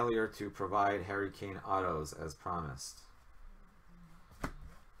for failure to provide Harry Kane autos as promised.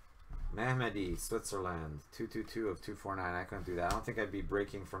 Mehmedi, Switzerland, 222 of 249. I couldn't do that. I don't think I'd be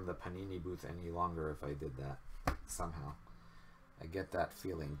breaking from the Panini booth any longer if I did that somehow. I get that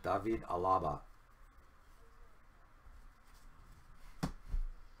feeling. David Alaba.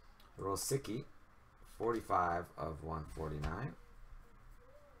 Rosicky, 45 of 149.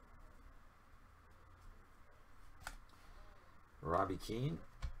 Robbie Keane.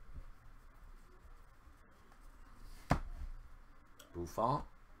 Buffon.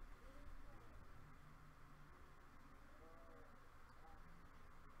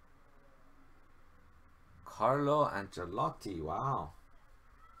 Carlo Ancelotti, wow.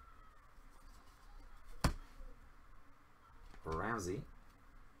 Ramsey.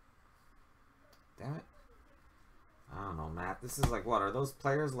 Damn it. I don't know, Matt. This is like, what? Are those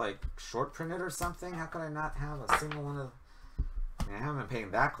players like short printed or something? How could I not have a single one of... I mean, I haven't been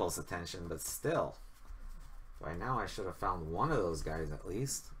paying that close attention, but still. By now I should have found one of those guys at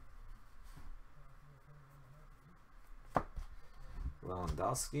least.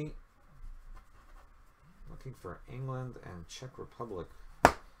 Lewandowski. Looking for England and Czech Republic.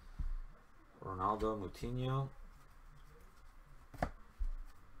 Ronaldo Moutinho.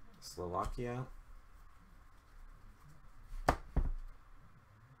 Slovakia.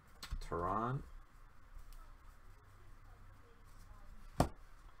 Tehran.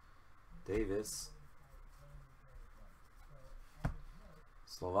 Davis.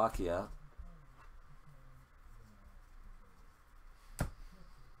 Slovakia.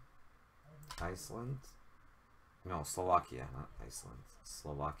 Iceland. No, Slovakia, not Iceland.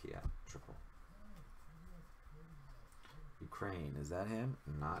 Slovakia, triple. Ukraine, is that him?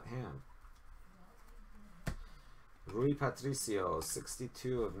 Not him. Rui Patricio,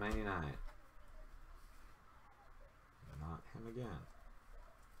 62 of 99. Not him again.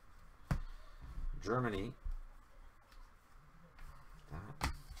 Germany. Damn it.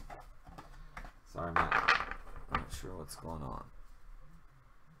 Sorry, Matt. I'm not sure what's going on.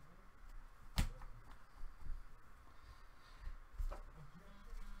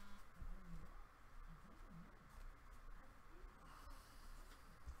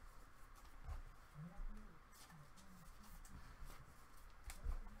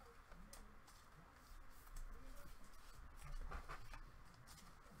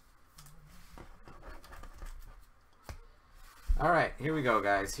 All right, here we go,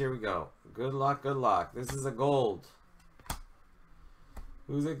 guys. Here we go. Good luck, good luck. This is a gold.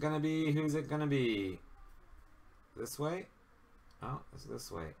 Who's it gonna be? Who's it gonna be? This way? Oh, it's this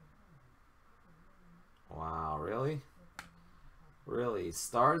way. Wow, really? Really?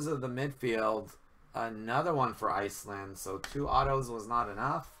 Stars of the midfield. Another one for Iceland. So 2 autos was not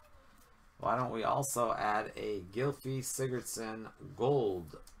enough. Why don't we also add a Gylfi Sigurdsson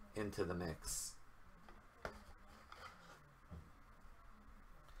gold into the mix?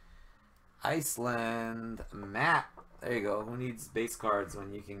 Iceland, Matt. There you go. Who needs base cards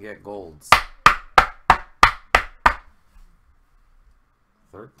when you can get golds?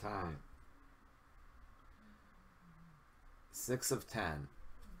 3rd time. 6 of 10.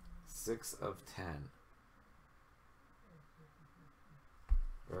 6 of 10.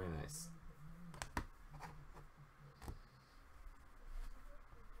 Very nice.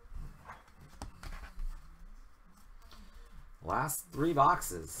 Last 3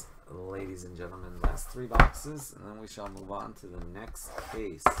 boxes. Ladies and gentlemen, last 3 boxes, and then we shall move on to the next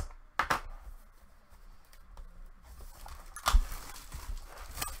case.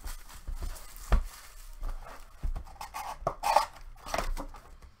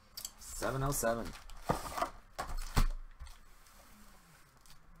 $707.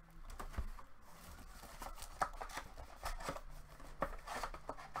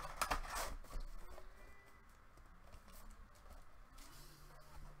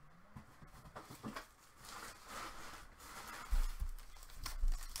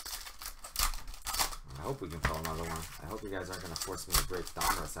 I hope we can pull another one. I hope you guys aren't going to force me to break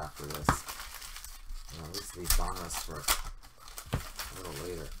Donruss after this. You know, at least leave Donruss for a little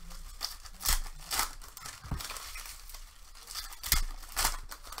later.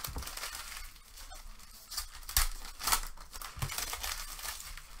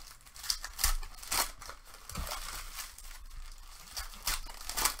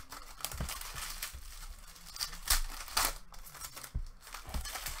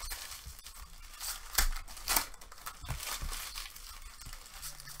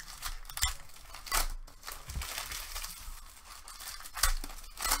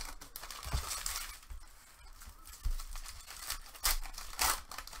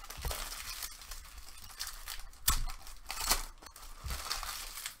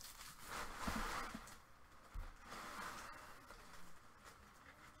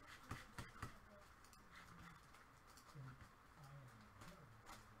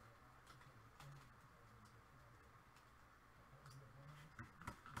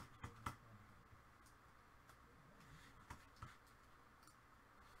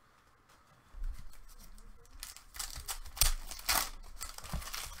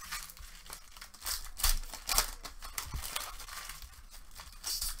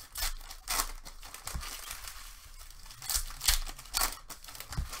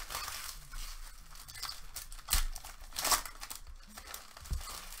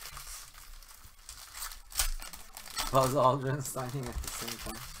 Buzz Aldrin signing at the same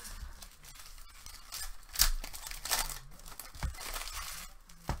time.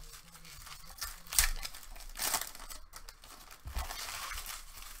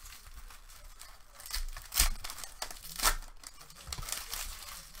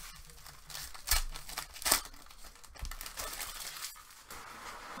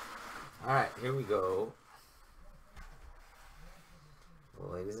 All right, here we go.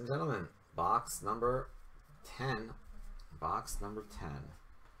 Well, ladies and gentlemen, box number 10. Box number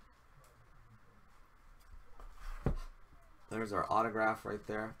 10. There's our autograph right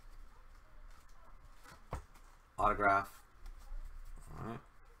there. Autograph. All right,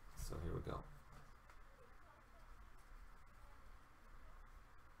 so here we go.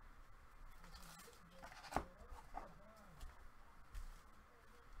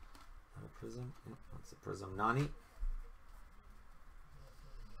 Prizm, yep, that's a Prizm. Nani.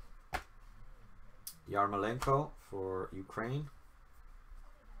 Yarmolenko for Ukraine.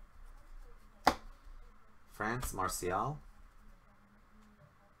 France, Martial.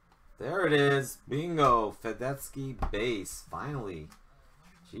 There it is. Bingo. Fedetsky base. Finally.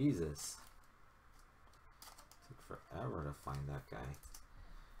 Jesus. Took forever to find that guy.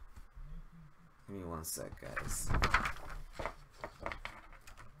 Give me one sec, guys.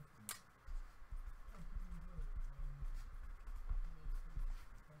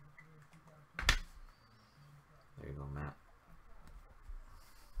 There you go, Matt.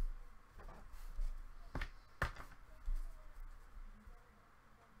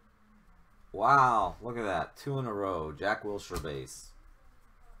 Wow, look at that. 2 in a row. Jack Wilshere base.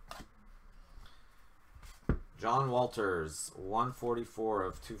 John Walters, 144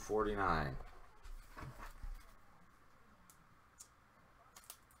 of 249.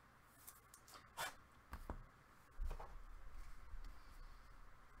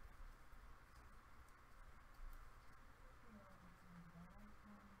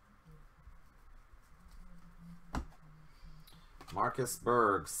 Marcus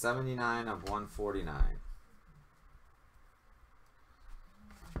Berg, 79 of 149.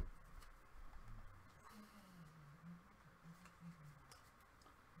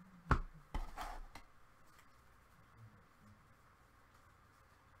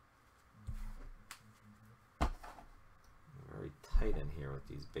 Very tight in here with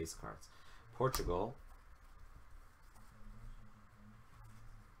these base cards. Portugal.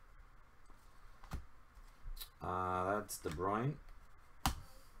 That's De Bruyne.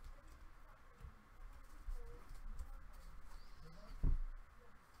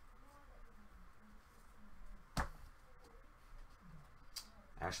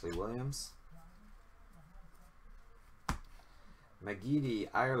 Ashley Williams. McGeady,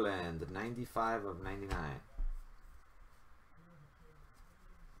 Ireland, 95 of 99.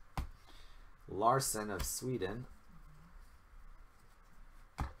 Larson of Sweden.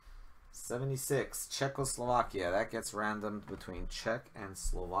 76, Czechoslovakia. That gets randomed between Czech and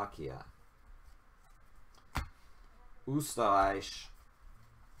Slovakia. Österreich.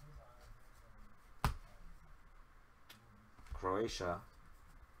 Croatia.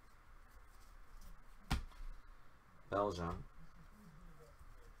 Belgium.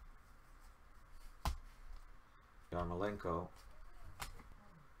 Yarmolenko.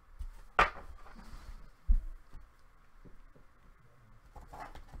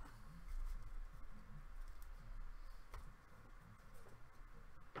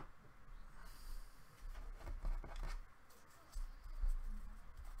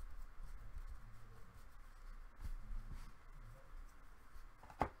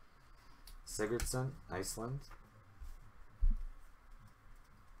 Sigurdsson, Iceland.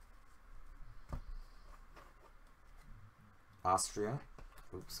 Austria.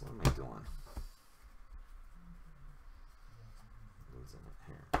 Oops, what am I doing? Losing it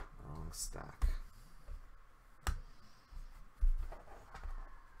here. Wrong stack.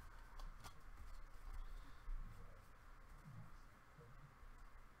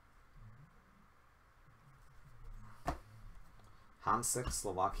 Hamsik,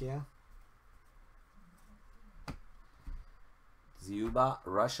 Slovakia. Zyuba,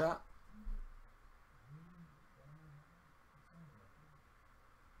 Russia.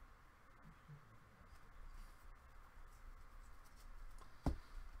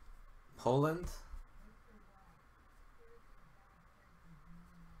 Poland.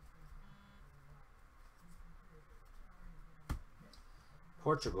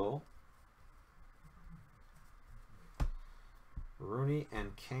 Portugal. Rooney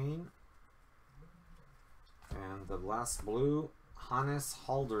and Kane. And the last blue, Hannes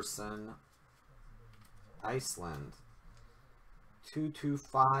Halderson, Iceland.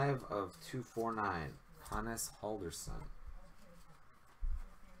 225 of 249. Hannes Halderson.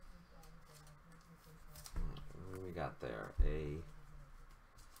 What do we got there? A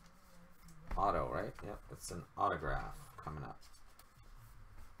auto, right? Yep, it's an autograph coming up.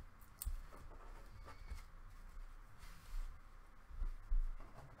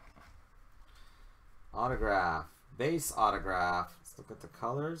 Autograph. Base autograph. Let's look at the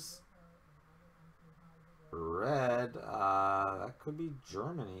colors. Red. That could be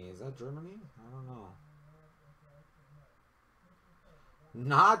Germany. Is that Germany? I don't know.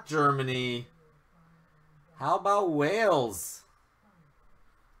 Not Germany. How about Wales?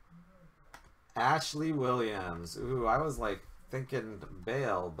 Ashley Williams. Ooh, I was like thinking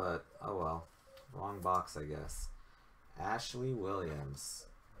Bale, but oh well. Wrong box, I guess. Ashley Williams.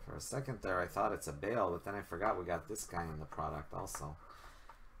 For a second there, I thought it's a Bale, but then I forgot we got this guy in the product also.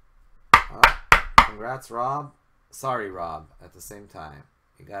 Congrats, Rob. Sorry, Rob, at the same time.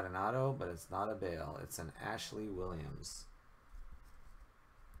 You got an auto, but it's not a Bale. It's an Ashley Williams.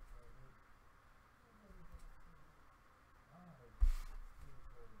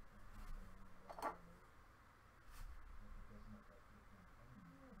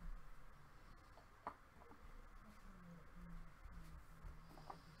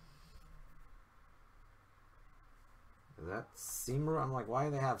 Is that Simru? I'm like, why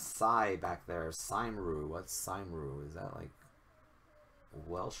do they have Sai back there? Simru. What's Simru? Is that like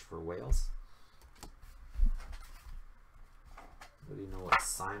Welsh for Wales? Do you know what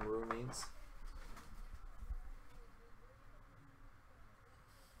Simru means?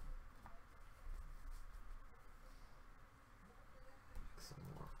 Some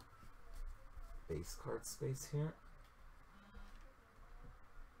more base card space here.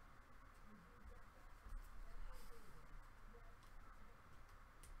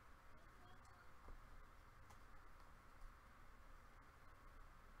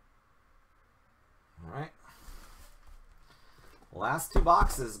 Alright. Last two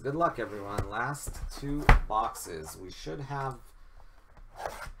boxes. Good luck, everyone. Last two boxes. We should have...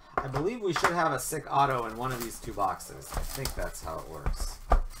 I believe we should have a sick auto in one of these two boxes. I think that's how it works.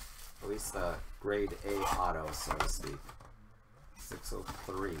 At least a grade A auto, so to speak.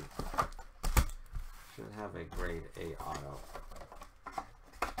 603. Should have a grade A auto.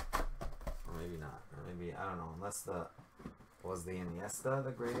 Or maybe not. Or maybe, I don't know. Unless the... Was the Iniesta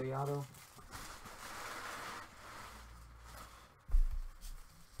the grade A auto?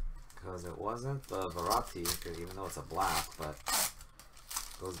 Because it wasn't the Verratti, even though it's a black, but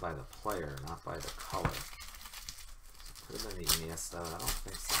it goes by the player, not by the color. So could have been the Iniesta, I don't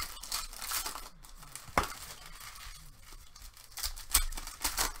think so.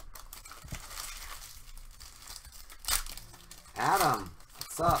 Adam,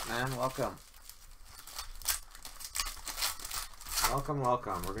 what's up, man? Welcome. Welcome,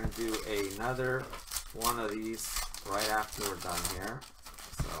 welcome. We're going to do another one of these right after we're done here.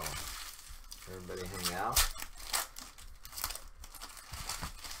 So... everybody hang out.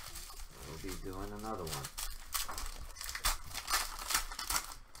 We'll be doing another one.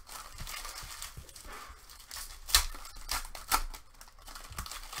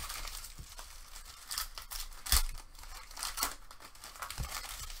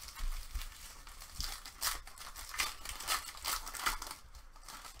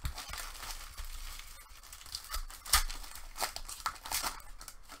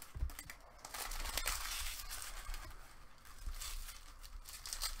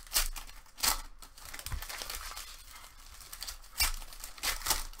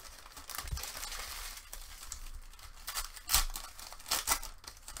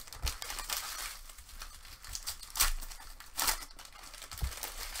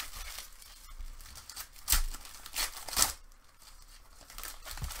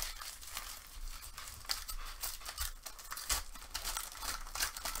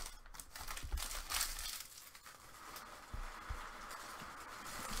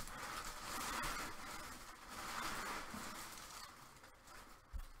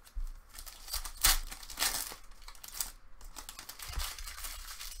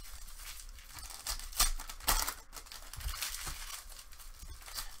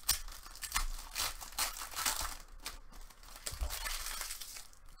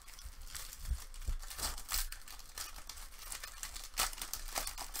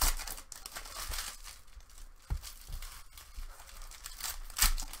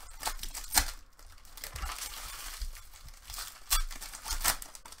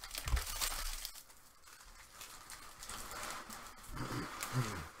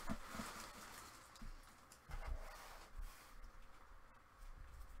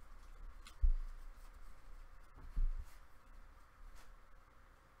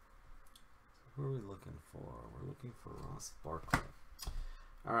 Who are we looking Ross Barkley.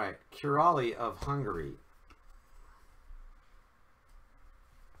 All right, Kurali of Hungary.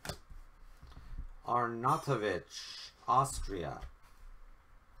 Arnautovic, Austria.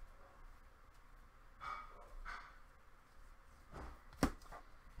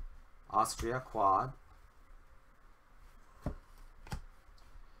 Austria quad.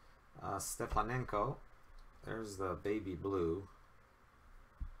 Stepanenko. There's the baby blue.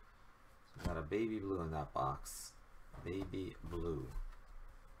 So got a baby blue in that box. Baby blue.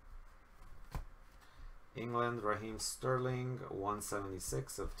 England, Raheem Sterling,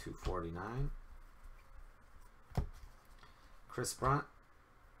 176 of 249. Chris Brunt.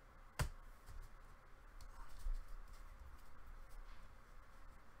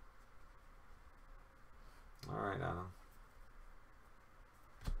 All right, Adam.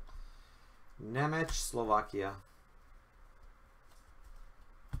 Nemec, Slovakia.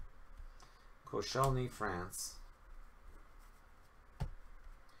 Koscielny, France.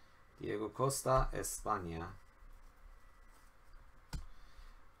 Diego Costa, España.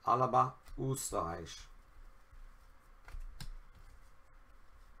 Alaba, Österreich.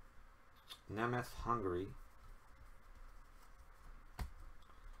 Nemeth, Hungary.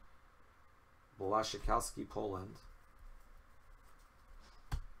 Błaszczykowski, Poland.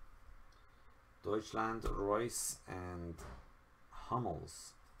 Deutschland, Royce and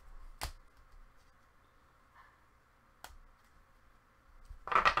Hummels.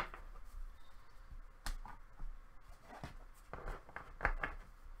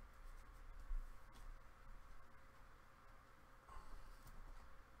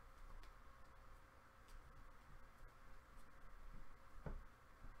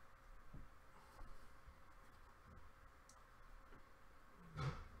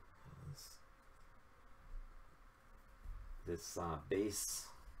 This base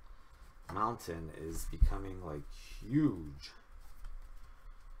mountain is becoming like huge,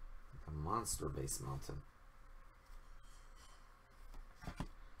 like a monster base mountain.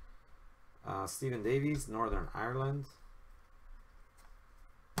 Stephen Davies, Northern Ireland.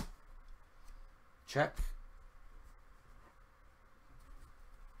 Czech.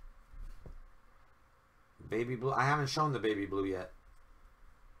 Baby blue. I haven't shown the baby blue yet.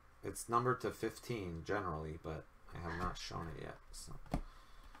 It's numbered to 15 generally, but I have not shown it yet. So,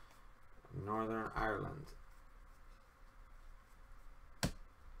 Northern Ireland.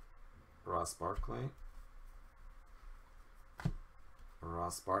 Ross Barkley.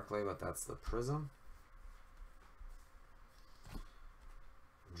 Ross Barkley, but that's the Prizm.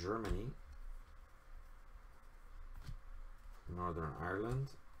 Germany. Northern Ireland.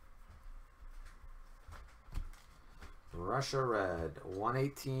 Russia Red,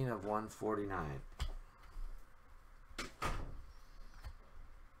 118 of 149.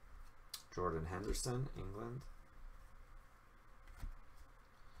 Jordan Henderson, England.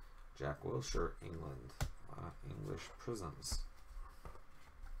 Jack Wilshere, England. English Prisms.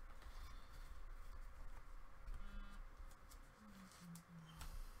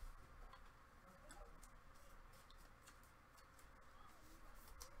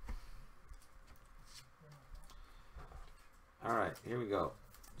 All right, here we go.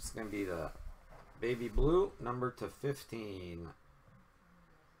 It's going to be the baby blue, number to 15.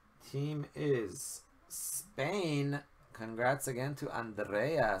 Team is Spain. Congrats again to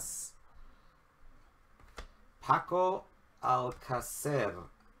Andreas. Paco Alcacer.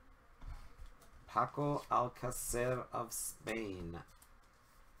 Paco Alcacer of Spain.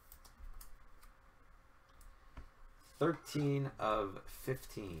 13 of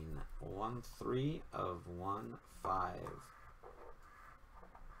 15. 1-3 of 1-5.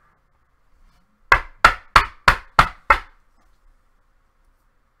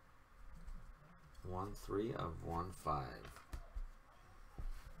 1-3 of 1-5.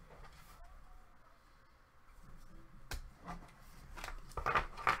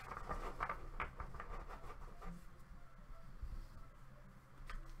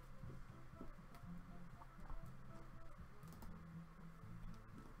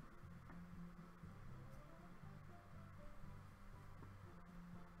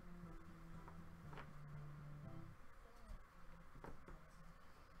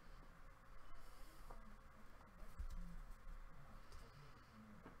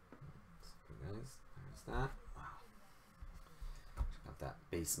 That. Wow. Got that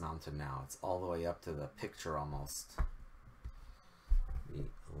base mounted now. It's all the way up to the picture almost.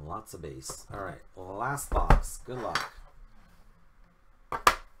 Lots of base. All right, last box. Good luck.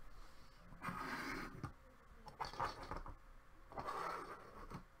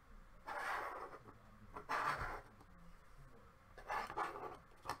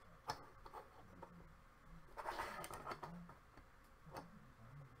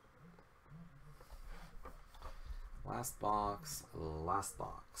 Last box, last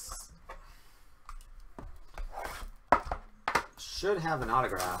box. Should have an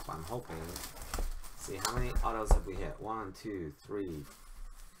autograph, I'm hoping. Let's see, how many autos have we hit? 1, 2, 3,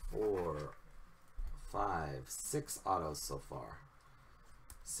 4, 5, 6 autos so far.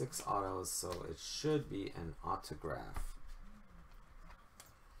 6 autos, so it should be an autograph.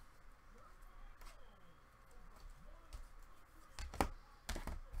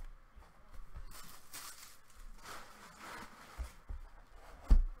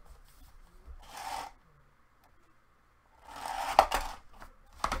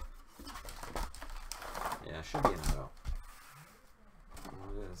 Yeah, should be an auto.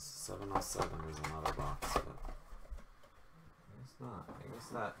 Oh, it is. 707 is an auto box, but I guess not. I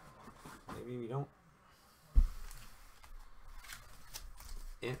guess not. Maybe we don't.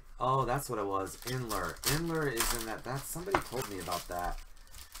 Oh, that's what it was. Inler. Inler is in that. That's somebody told me about that.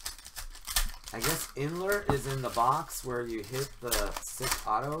 I guess Inler is in the box where you hit the 6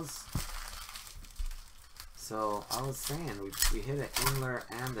 autos. So I was saying we hit an Inler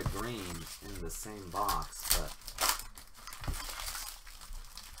and a green in the same box, but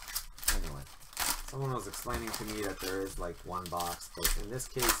anyway, someone was explaining to me that there is like one box, but in this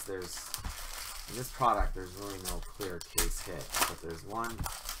case in this product there's really no clear case hit, but there's one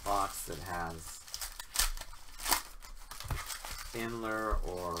box that has Inler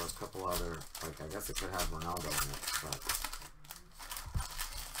or a couple other, like I guess it could have Ronaldo in it, but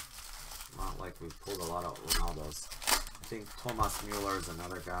not like we've pulled a lot of Ronaldos. I think Thomas Mueller is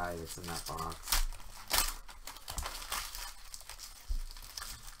another guy that's in that box.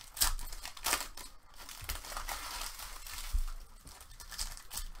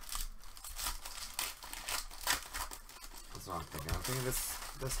 That's what I'm thinking. I'm thinking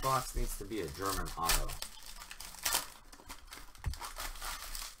this box needs to be a German auto.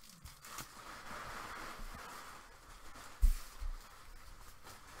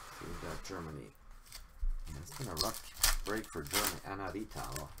 Germany. Yeah, it's been a rough break for Germany. Anarita.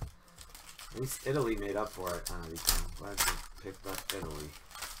 Well, at least Italy made up for it. Anarita. I'm glad you picked up Italy.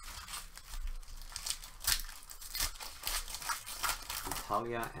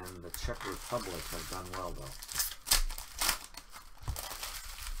 Italia and the Czech Republic have done well, though.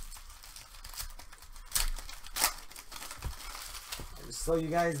 Just so you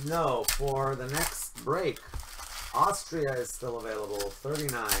guys know, for the next break, Austria is still available,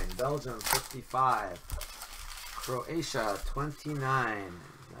 39. Belgium, 55. Croatia, 29. Is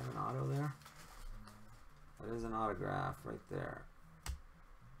that an auto there? That is an autograph right there.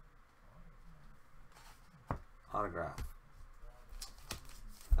 Autograph.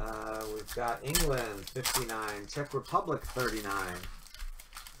 We've got England, 59. Czech Republic, 39.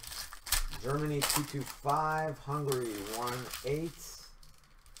 Germany, 225. Hungary, 18.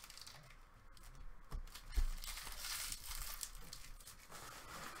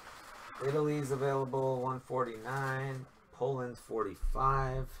 Italy's available, 149. Poland,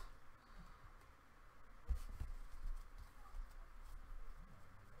 45.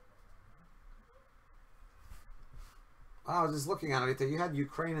 I was just looking at it. You had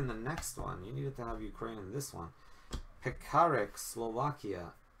Ukraine in the next one. You needed to have Ukraine in this one. Pekarek,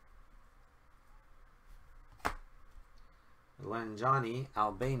 Slovakia. Lenjani,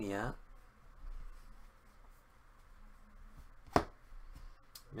 Albania.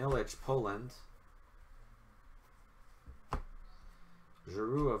 Milic, Poland.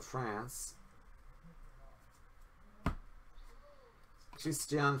 Giroud of France.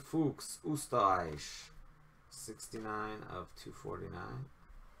 Christian Fuchs, Österreich. 69 of 249.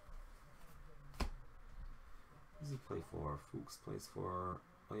 Who does he play for? Fuchs plays for...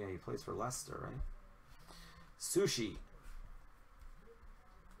 Oh yeah, he plays for Leicester, right? Sushi.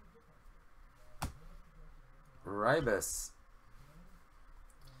 Ribus.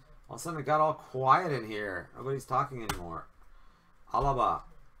 All of a sudden it got all quiet in here. Nobody's talking anymore. Alaba.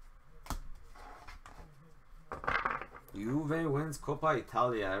 Juve wins Coppa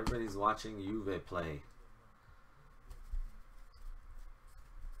Italia. Everybody's watching Juve play.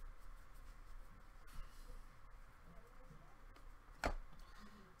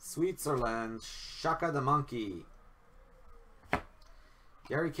 Switzerland. Shaka the Monkey.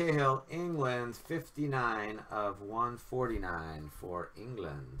 Gary Cahill, England, 59 of 149 for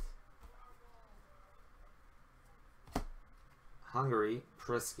England. Hungary,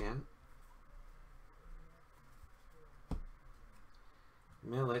 Priskin.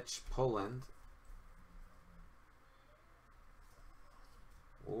 Milic, Poland.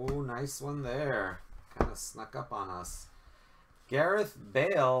 Oh, nice one there. Kind of snuck up on us. Gareth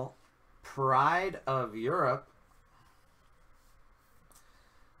Bale, Pride of Europe.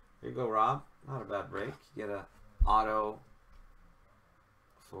 Here you go, Rob. Not a bad break. You get a auto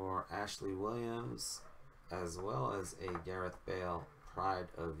for Ashley Williams, as well as a Gareth Bale Pride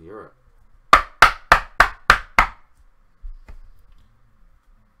of Europe.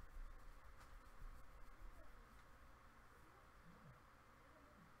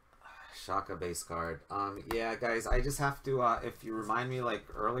 Shaka base card. Yeah, guys, I just have to, if you remind me like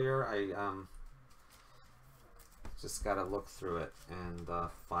earlier, I just gotta look through it and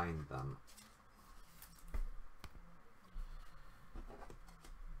find them.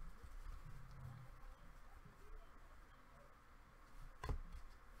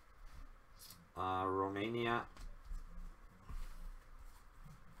 Romania.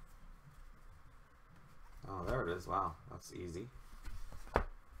 Oh, there it is. Wow, that's easy.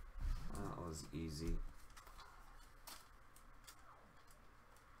 That was easy.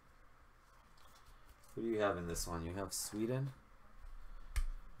 Who do you have in this one? You have Sweden?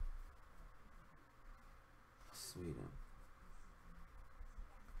 Sweden.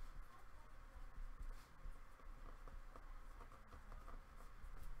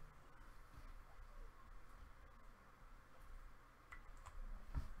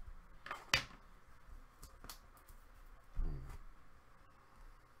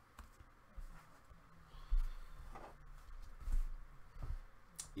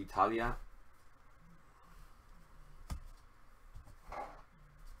 Italia.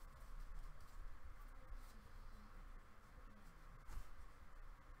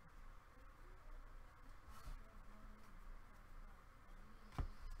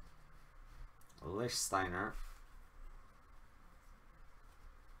 Lichtsteiner.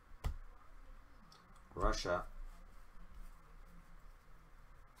 Russia.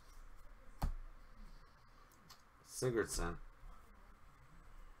 Sigurdsson.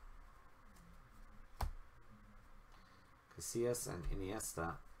 Casillas and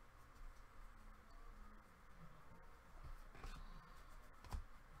Iniesta.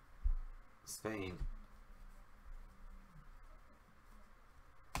 Spain.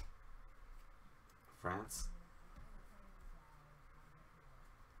 France.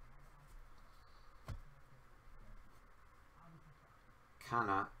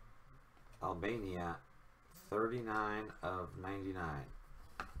 Kana, Albania, 39 of 99.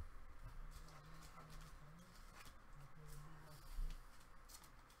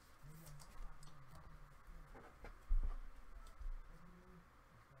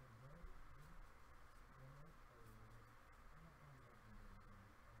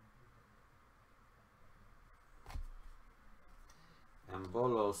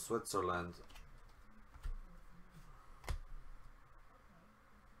 Bolo, Switzerland.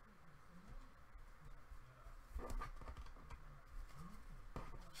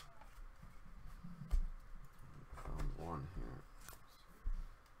 Found one here.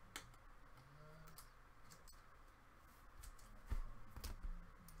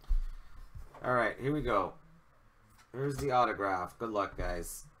 All right, here we go. Here's the autograph. Good luck,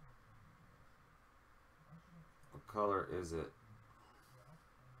 guys. What color is it?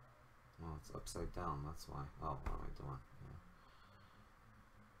 Oh, it's upside down, that's why. Oh, what am I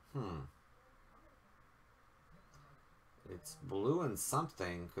doing? Yeah. It's blue and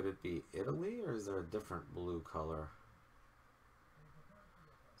something. Could it be Italy, or is there a different blue color?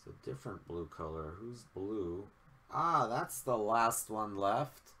 It's a different blue color. Who's blue? Ah, that's the last one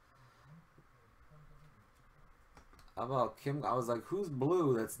left. How about Kim? I was like, who's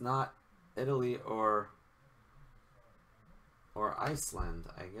blue that's not Italy or Iceland?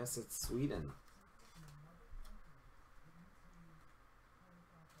 I guess it's Sweden.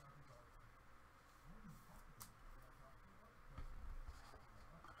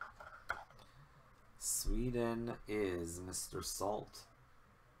 Sweden is Mr. Salt.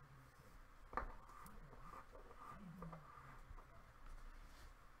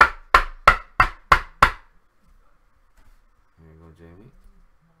 There you go, Jamie.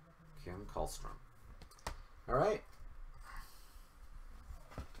 Kim Kallstrom. All right.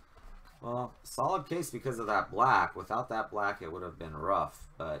 Well, solid case because of that black. Without that black, it would have been rough,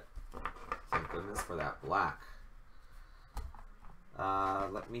 but thank goodness for that black.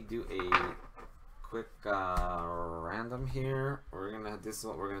 Let me do a quick random here. This is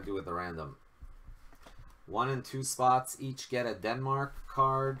what we're gonna do with the random. 1 and 2 spots each get a Denmark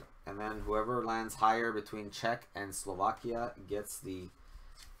card, and then whoever lands higher between Czech and Slovakia gets the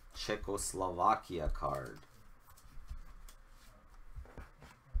Czechoslovakia card.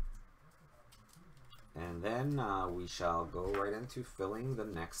 And then we shall go right into filling the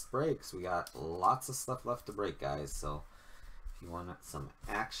next breaks. We got lots of stuff left to break, guys. So if you want some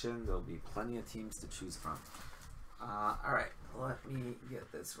action, there'll be plenty of teams to choose from. All right, let me get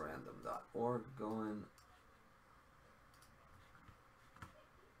this random.org going.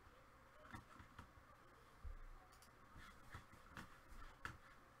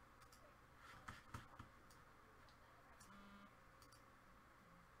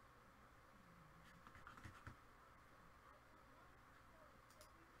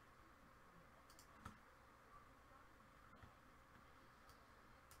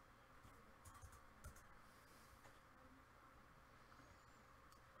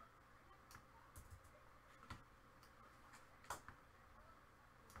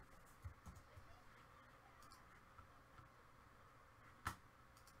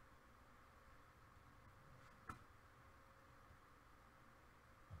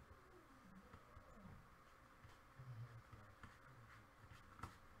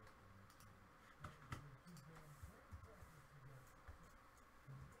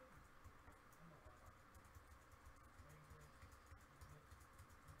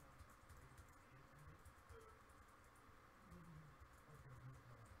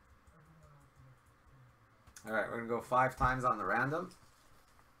 All right, we're going to go 5 times on the random.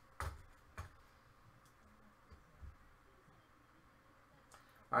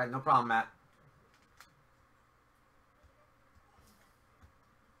 All right, no problem, Matt.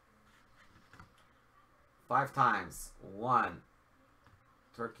 Five times. 1,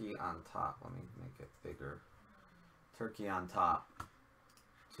 Turkey on top. Let me make it bigger. Turkey on top.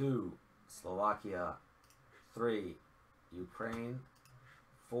 2, Slovakia. 3, Ukraine.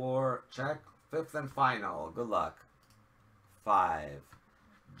 4, Czech. 5th and final. Good luck. 5,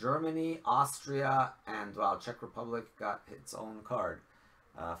 Germany, Austria, and well, Czech Republic got its own card.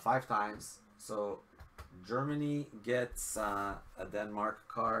 5 times. So Germany gets a Denmark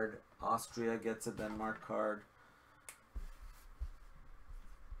card. Austria gets a Denmark card.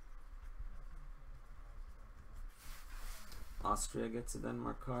 Austria gets a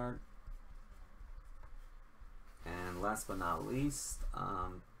Denmark card. And last but not least,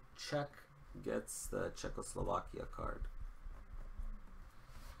 Czech gets the Czechoslovakia card.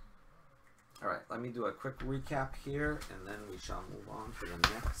 All right, let me do a quick recap here, and then we shall move on to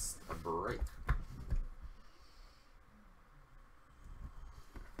the next break.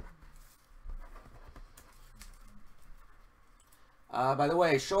 By the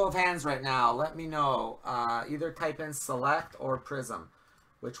way, show of hands right now. Let me know. Either type in select or Prizm.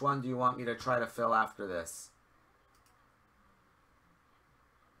 Which one do you want me to try to fill after this?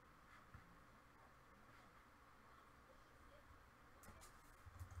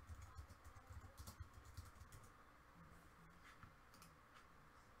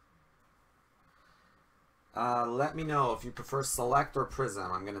 Let me know if you prefer select or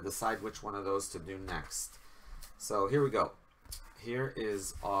Prizm. I'm going to decide which one of those to do next. So here we go. Here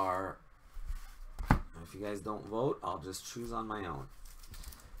is our, if you guys don't vote, I'll just choose on my own.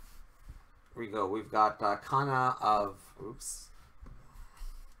 Here we go. We've got Kana of,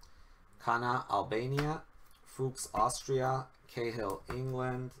 Kana, Albania, Fuchs, Austria, Cahill,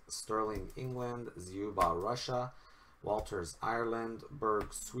 England, Sterling, England, Ziuba, Russia, Walters, Ireland,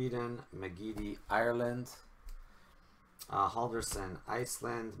 Berg, Sweden, Magidi, Ireland, Halderson,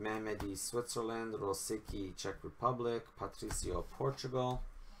 Iceland, Mehmedi, Switzerland, Rosicki, Czech Republic, Patricio, Portugal,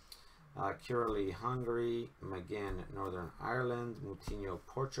 Kirali, Hungary, McGinn, Northern Ireland, Moutinho,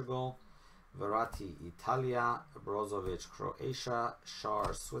 Portugal, Verratti, Italia, Brozovic, Croatia,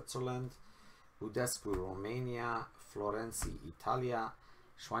 Schar, Switzerland, Udescu, Romania, Florenzi, Italia,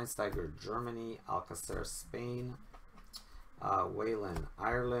 Schweinsteiger, Germany, Alcacer, Spain, Whalen,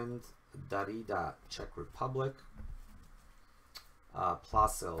 Ireland, Darida, Czech Republic,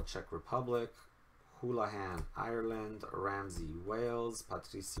 Placil, Czech Republic, Houlihan, Ireland, Ramsey, Wales,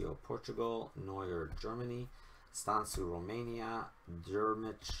 Patricio, Portugal, Neuer, Germany, Stansu, Romania,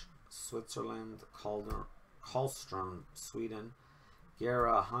 Dermich, Switzerland, Karlstrom, Sweden,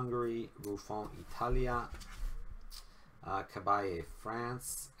 Guerra, Hungary, Ruffon, Italia, Cabaye,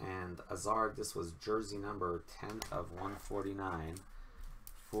 France, and Azard, this was jersey number 10 of 149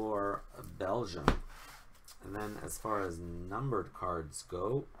 for Belgium. And then as far as numbered cards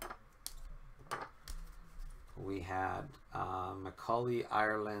go, we had Macaulay,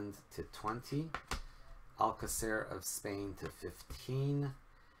 Ireland to 20, Alcacer of Spain to 15.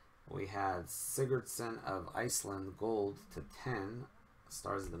 We had Sigurdsson of Iceland, gold to 10,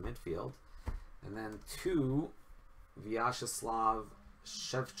 stars of the midfield. And then 2 Vyacheslav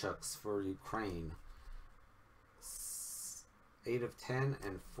Shevchuks for Ukraine, 8 of 10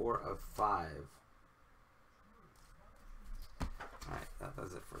 and 4 of 5. Alright, that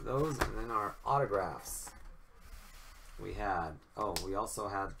does it for those. And then our autographs. We had, oh, we also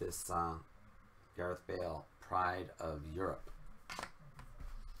had this Gareth Bale, Pride of Europe.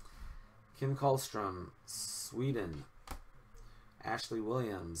 Kim Karlstrom, Sweden. Ashley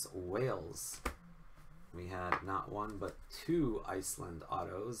Williams, Wales. We had not 1 but 2 Iceland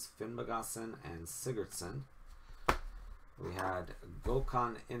autos, Finnbogason and Sigurdsson. We had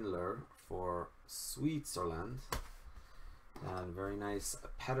Gökhan Inler for Switzerland. And very nice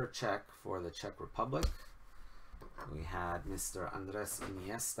Petr Cech for the Czech Republic. We had Mr. Andres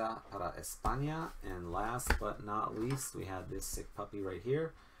Iniesta para España. And last but not least, we had this sick puppy right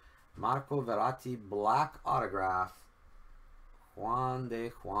here. Marco Verratti, black autograph. Juan de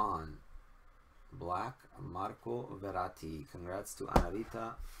Juan. Black Marco Verratti. Congrats to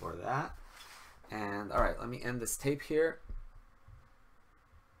Anarita for that. And all right, let me end this tape here.